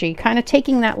Fool energy, kind of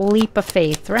taking that leap of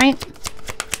faith, right?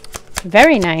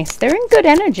 Very nice. They're in good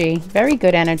energy. Very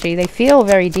good energy. They feel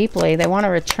very deeply. They want to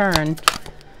return.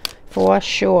 For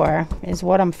sure, is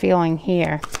what I'm feeling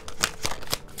here.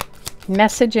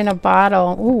 Message in a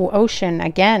bottle. Ooh, ocean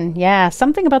again. Yeah,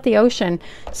 something about the ocean.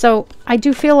 So I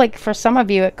do feel like for some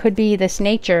of you, it could be this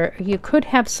nature. You could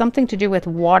have something to do with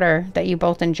water that you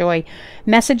both enjoy.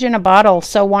 Message in a bottle.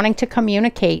 So wanting to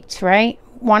communicate, right?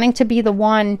 Wanting to be the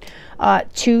one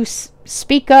to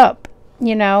speak up,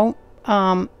 you know,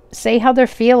 say how they're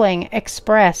feeling,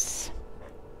 express.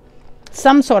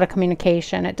 Some sort of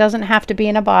communication. It doesn't have to be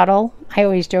in a bottle. I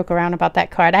always joke around about that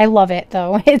card. I love it,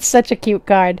 though. It's such a cute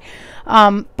card.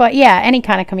 But yeah, any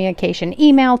kind of communication.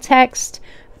 Email, text,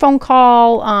 phone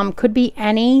call. Could be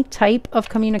any type of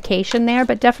communication there,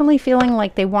 but definitely feeling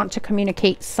like they want to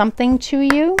communicate something to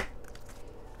you.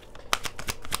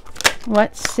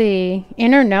 Let's see.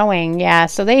 Inner knowing. Yeah,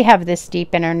 so they have this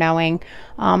deep inner knowing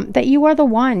that you are the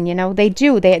one, you know. They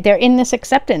do. They're in this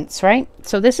acceptance, right?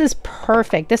 So this is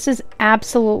perfect. This is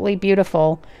absolutely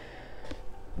beautiful.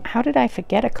 How did I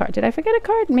forget a card? Did I forget a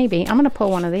card? Maybe. I'm going to pull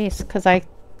one of these because I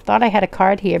thought I had a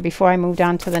card here before I moved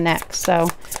on to the next. So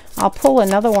I'll pull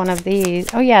another one of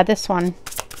these. Oh, yeah, this one.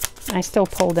 I still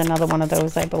pulled another one of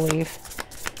those, I believe.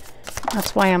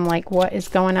 That's why I'm like, what is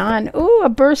going on? Ooh, a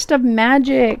burst of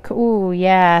magic. Ooh,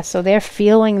 yeah. So they're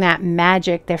feeling that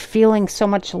magic. They're feeling so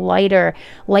much lighter.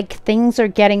 Like things are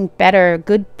getting better.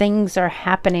 Good things are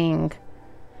happening.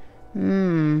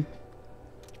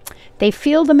 They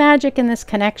feel the magic in this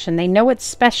connection. They know it's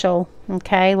special.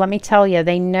 Okay, let me tell you.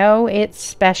 They know it's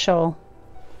special.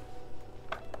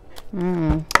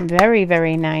 Very,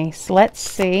 very nice. Let's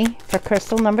see. For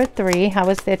crystal number 3, how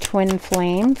is their twin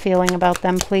flame feeling about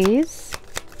them, please?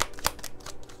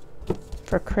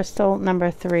 For crystal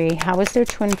number 3, how is their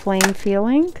twin flame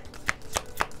feeling?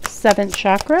 7th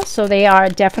chakra. So they are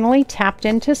definitely tapped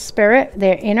into spirit,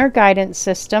 their inner guidance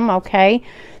system, okay?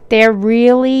 They're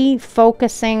really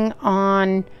focusing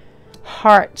on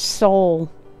heart,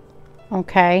 soul,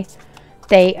 okay?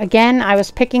 They, again, I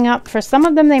was picking up, for some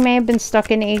of them, they may have been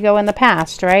stuck in ego in the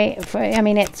past, right? I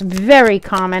mean, it's very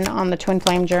common on the twin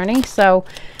flame journey. So,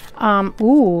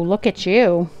 ooh, look at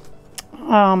you.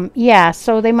 Yeah,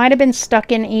 so they might have been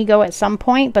stuck in ego at some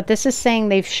point, but this is saying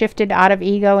they've shifted out of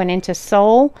ego and into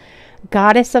soul.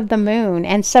 Goddess of the moon,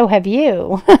 and so have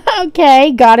you.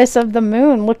 Okay, goddess of the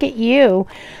moon, look at you.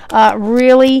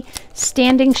 Really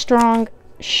standing strong,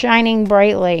 shining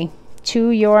brightly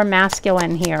to your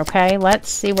masculine here, okay? Let's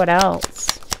see what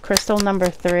else. Crystal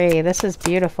number 3. This is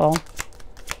beautiful.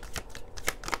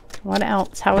 What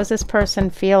else? How is this person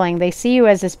feeling? They see you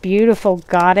as this beautiful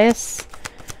goddess.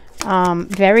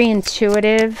 Very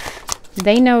intuitive.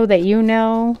 They know that you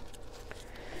know.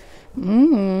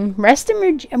 Rest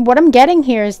and what I'm getting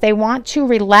here is they want to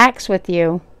relax with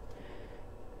you.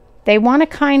 They want to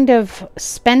kind of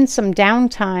spend some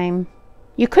downtime.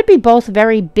 You could be both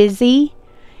very busy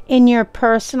in your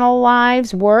personal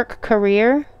lives, work,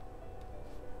 career.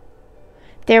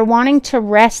 They're wanting to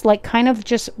rest, like kind of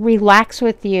just relax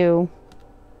with you.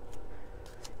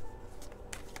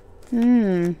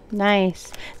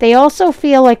 Nice. They also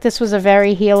feel like this was a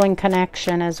very healing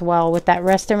connection as well with that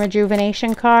rest and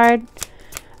rejuvenation card.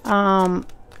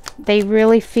 They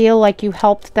really feel like you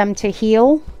helped them to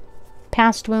heal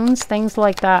past wounds, things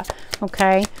like that.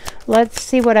 Okay, let's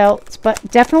see what else.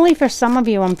 But definitely for some of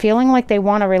you, I'm feeling like they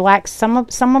want to relax.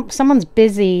 Someone's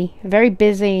busy, very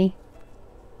busy.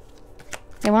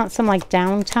 They want some like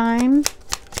downtime.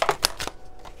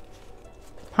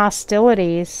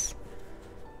 Hostilities.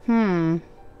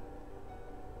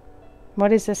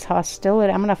 What is this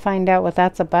hostility? I'm going to find out what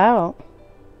that's about.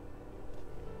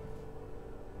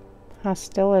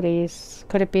 Hostilities.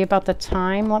 Could it be about the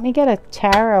time? Let me get a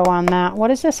tarot on that.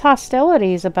 What is this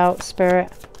hostilities about,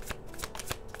 Spirit?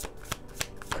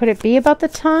 Could it be about the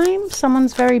time?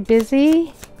 Someone's very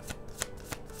busy.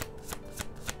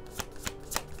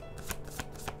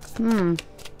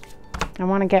 I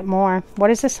want to get more.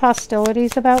 What is this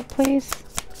hostilities about, please?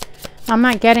 I'm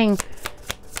not getting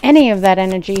any of that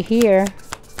energy here.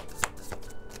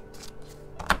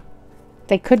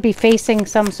 They could be facing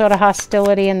some sort of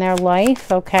hostility in their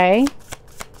life, okay?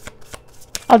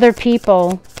 Other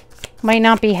people might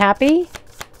not be happy.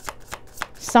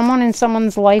 Someone in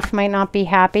someone's life might not be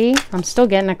happy. I'm still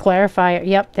getting a clarifier.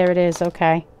 Yep, there it is.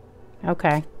 Okay.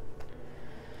 Okay.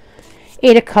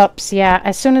 8 of Cups. Yeah,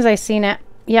 as soon as I seen it.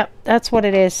 Yep, that's what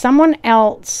it is. Someone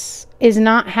else is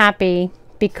not happy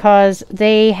because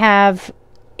they have...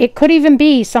 It could even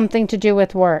be something to do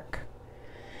with work.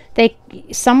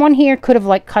 Someone here could have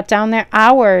like cut down their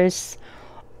hours,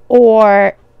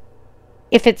 or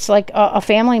if it's like a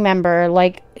family member,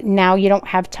 like now you don't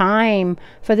have time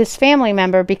for this family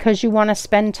member because you want to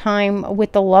spend time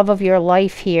with the love of your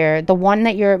life here, the one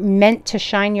that you're meant to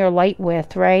shine your light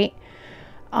with, right?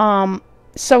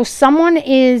 So someone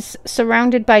is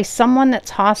surrounded by someone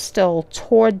that's hostile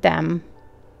toward them.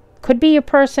 Could be your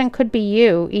person, could be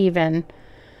you even.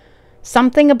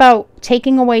 Something about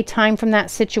taking away time from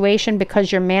that situation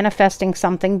because you're manifesting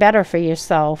something better for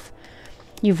yourself.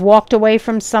 You've walked away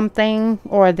from something,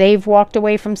 or they've walked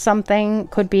away from something.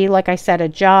 Could be, like I said, a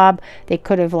job. They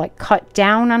could have like cut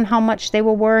down on how much they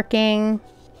were working.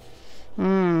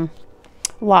 A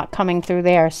lot coming through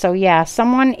there. So yeah,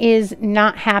 someone is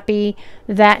not happy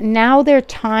that now their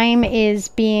time is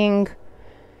being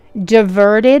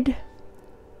diverted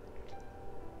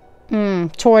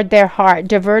toward their heart,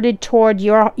 diverted toward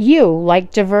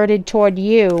like diverted toward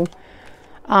you,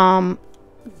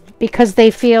 because they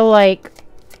feel like,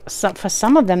 for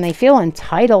some of them, they feel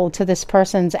entitled to this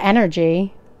person's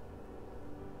energy.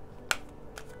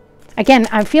 Again,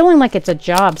 I'm feeling like it's a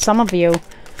job. Some of you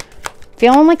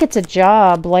feeling like it's a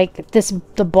job, like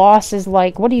the boss is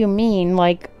like, what do you mean?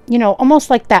 Like, you know, almost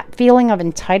like that feeling of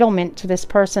entitlement to this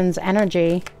person's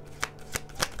energy.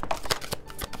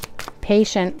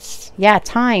 Patience. Yeah,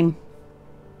 time.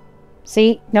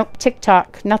 See? Nope,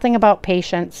 TikTok. Nothing about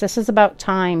patience. This is about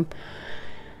time.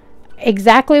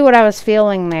 Exactly what I was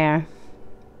feeling there.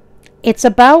 It's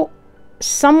about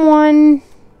someone,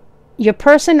 your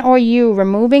person or you,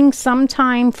 removing some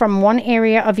time from one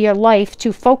area of your life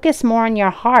to focus more on your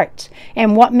heart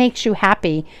and what makes you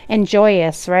happy and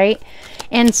joyous, right?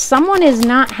 And someone is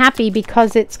not happy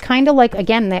because it's kind of like,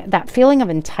 again, that feeling of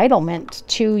entitlement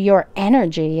to your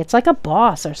energy. It's like a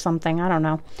boss or something. I don't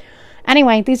know.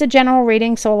 Anyway, these are general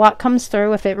readings, so a lot comes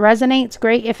through. If it resonates,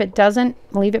 great. If it doesn't,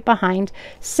 leave it behind.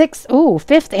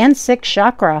 5th and 6th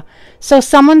chakra. So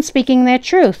someone's speaking their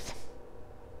truth.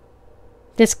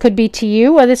 This could be to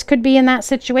you, or this could be in that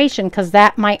situation, because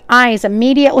my eyes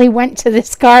immediately went to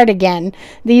this card again.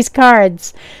 These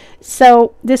cards.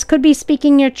 So this could be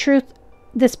speaking your truth.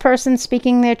 This person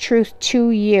speaking their truth to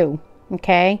you.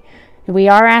 Okay? We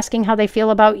are asking how they feel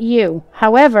about you.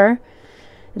 However,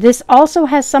 this also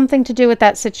has something to do with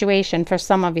that situation for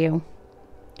some of you.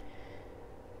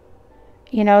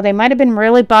 You know, they might have been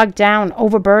really bogged down,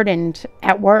 overburdened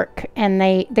at work, and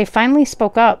they finally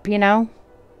spoke up, you know,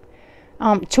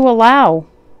 to allow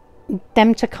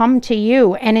them to come to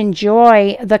you and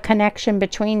enjoy the connection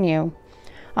between you.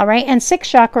 All right, and 6th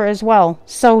chakra as well.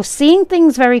 So seeing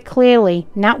things very clearly,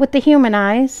 not with the human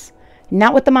eyes,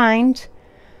 not with the mind,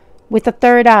 with the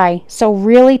third eye. So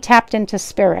really tapped into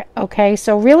spirit. Okay,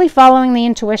 so really following the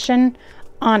intuition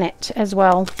on it as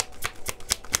well.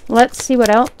 Let's see what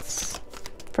else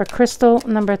for crystal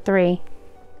number 3.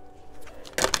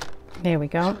 There we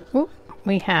go. Ooh,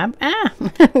 we have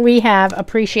we have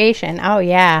appreciation. Oh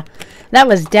yeah, that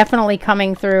was definitely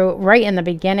coming through right in the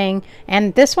beginning,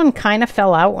 and this one kind of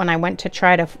fell out when I went to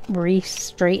try to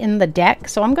re-straighten the deck,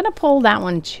 so I'm gonna pull that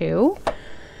one too.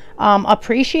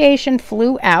 Appreciation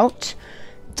flew out.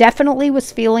 Definitely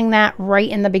was feeling that right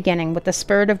in the beginning. With the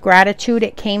spirit of gratitude,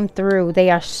 it came through.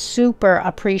 They are super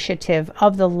appreciative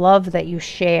of the love that you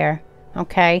share.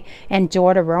 Okay, and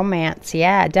daughter romance.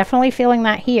 Yeah, definitely feeling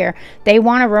that here. They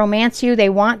want to romance you. They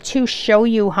want to show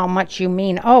you how much you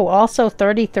mean. Oh, also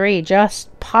 33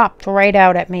 just popped right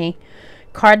out at me.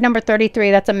 Card number 33,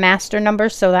 that's a master number,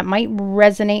 so that might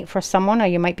resonate for someone, or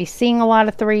you might be seeing a lot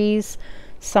of 3s,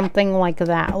 something like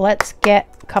that. Let's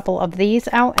get a couple of these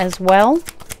out as well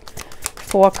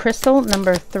for crystal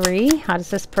number 3. How does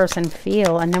this person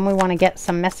feel? And then we want to get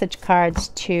some message cards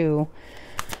too.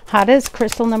 How does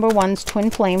crystal number 1's twin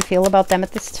flame feel about them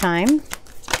at this time?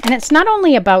 And it's not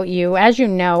only about you, as you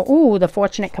know. Ooh, the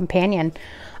fortunate companion.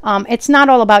 It's not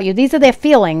all about you. These are their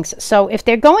feelings. So if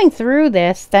they're going through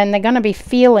this, then they're going to be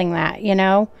feeling that, you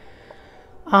know.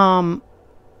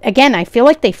 Again, I feel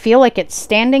like they feel like it's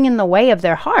standing in the way of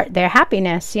their heart, their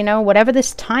happiness, you know, whatever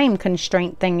this time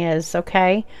constraint thing is,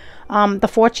 okay? The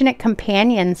fortunate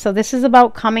companion. So this is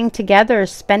about coming together,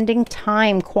 spending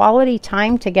time, quality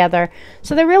time together.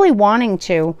 So they're really wanting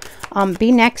to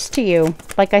be next to you.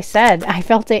 Like I said, I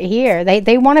felt it here.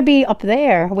 They want to be up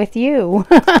there with you.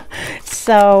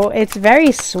 So it's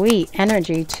very sweet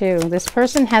energy too. This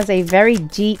person has a very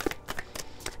deep,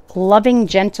 loving,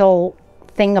 gentle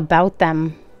thing about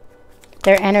them.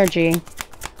 Their energy.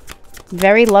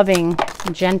 Very loving,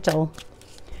 gentle.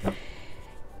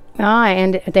 Ah,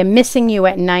 and they're missing you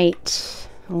at night.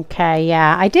 Okay,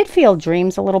 yeah. I did feel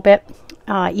dreams a little bit.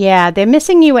 Yeah, they're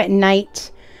missing you at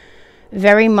night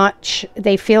very much.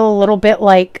 They feel a little bit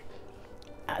like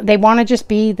they want to just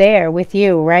be there with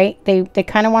you, right? They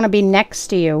kind of want to be next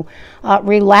to you.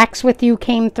 Relax with you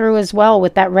came through as well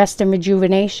with that rest and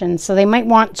rejuvenation. So they might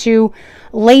want to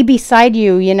lay beside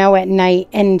you, you know, at night,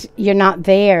 and you're not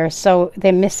there. So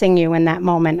they're missing you in that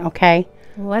moment, okay?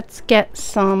 Let's get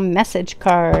some message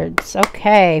cards.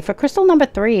 Okay, for crystal number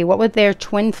 3, what would their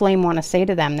twin flame want to say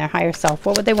to them, their higher self?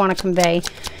 What would they want to convey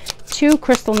to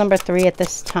crystal number 3 at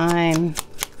this time?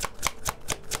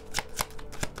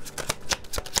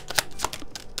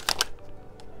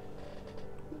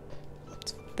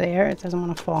 It's there. It doesn't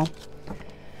want to fall.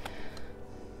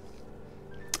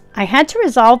 I had to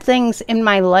resolve things in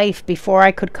my life before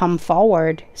I could come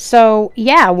forward. So,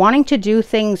 yeah, wanting to do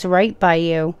things right by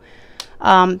you.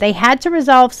 They had to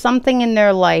resolve something in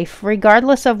their life,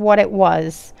 regardless of what it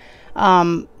was.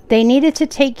 They needed to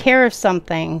take care of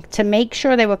something to make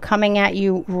sure they were coming at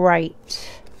you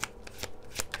right.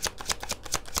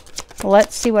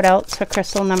 Let's see what else for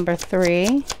crystal number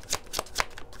 3.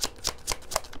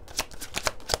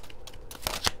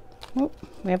 Oh,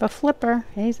 we have a flipper.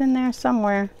 He's in there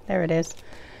somewhere. There it is.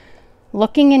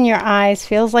 Looking in your eyes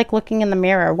feels like looking in the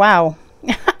mirror. Wow.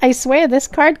 I swear this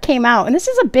card came out, and this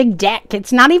is a big deck.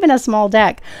 It's not even a small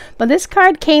deck, but this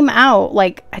card came out,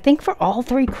 like, I think for all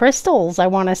 3 crystals, I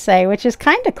want to say, which is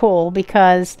kind of cool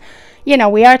because, you know,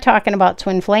 we are talking about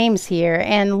twin flames here,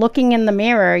 and looking in the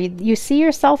mirror, you see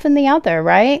yourself in the other,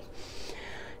 right?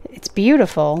 It's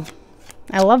beautiful.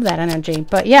 I love that energy.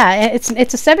 But yeah, it's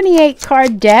a 78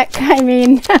 card deck. I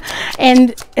mean,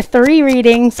 and 3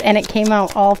 readings, and it came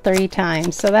out all 3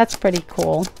 times, so that's pretty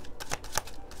cool.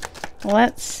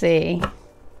 Let's see.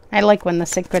 I like when the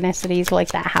synchronicities like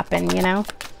that happen, you know.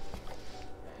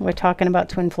 We're talking about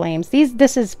twin flames.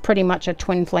 This is pretty much a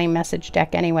twin flame message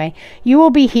deck anyway. You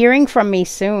will be hearing from me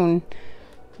soon.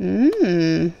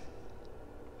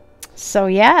 So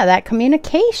yeah, that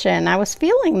communication. I was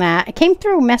feeling that. It came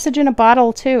through message in a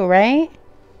bottle too, right?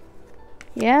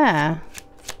 Yeah.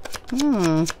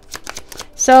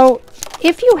 So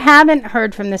if you haven't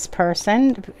heard from this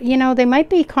person, you know, they might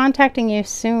be contacting you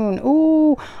soon.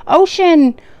 Ooh,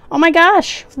 ocean. Oh my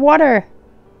gosh, water.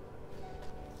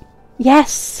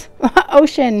 Yes,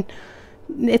 ocean.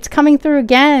 It's coming through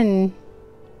again.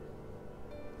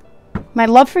 My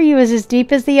love for you is as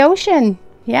deep as the ocean.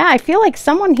 Yeah, I feel like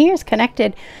someone here is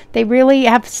connected. They really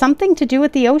have something to do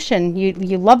with the ocean. You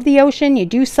love the ocean. You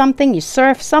do something. You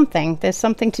surf something. There's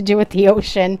something to do with the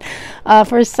ocean.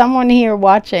 For someone here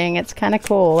watching, it's kind of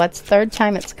cool. That's 3rd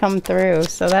time it's come through.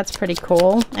 So that's pretty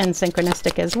cool and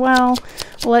synchronistic as well.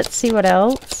 Let's see what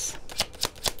else.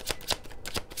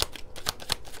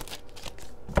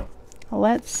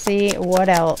 Let's see what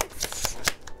else.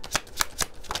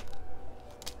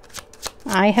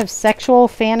 I have sexual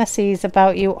fantasies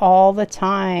about you all the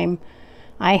time.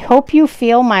 I hope you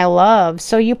feel my love.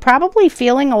 So you're probably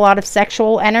feeling a lot of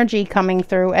sexual energy coming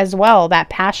through as well. That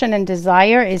passion and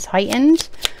desire is heightened.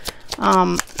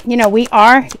 You know, we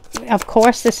are, of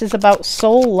course, this is about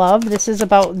soul love. This is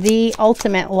about the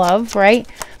ultimate love, right?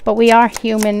 But we are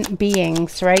human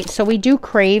beings, right? So we do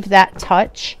crave that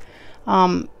touch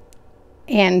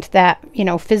and that, you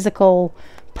know, physical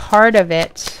part of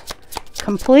it.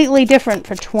 Completely different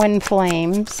for twin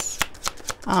flames.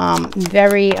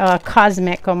 Very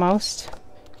cosmic almost.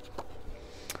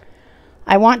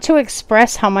 I want to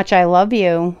express how much I love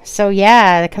you. So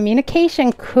yeah, the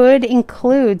communication could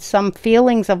include some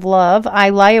feelings of love. I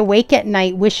lie awake at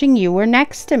night wishing you were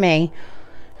next to me.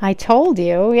 I told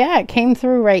you. Yeah, it came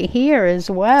through right here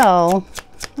as well.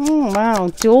 Oh, wow.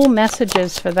 Dual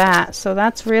messages for that. So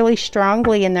that's really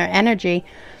strongly in their energy.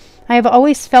 I have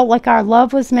always felt like our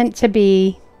love was meant to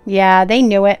be. Yeah, they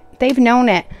knew it. They've known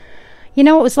it. You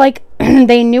know, it was like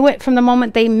they knew it from the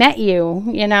moment they met you,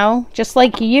 you know, just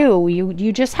like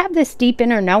you just have this deep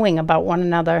inner knowing about one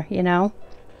another, you know.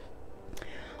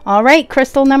 All right,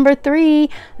 crystal number 3,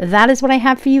 that is what I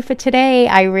have for you for today.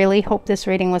 I really hope this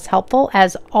reading was helpful.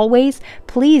 As always,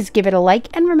 please give it a like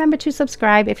and remember to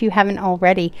subscribe if you haven't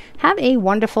already. Have a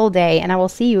wonderful day, and I will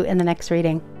see you in the next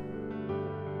reading.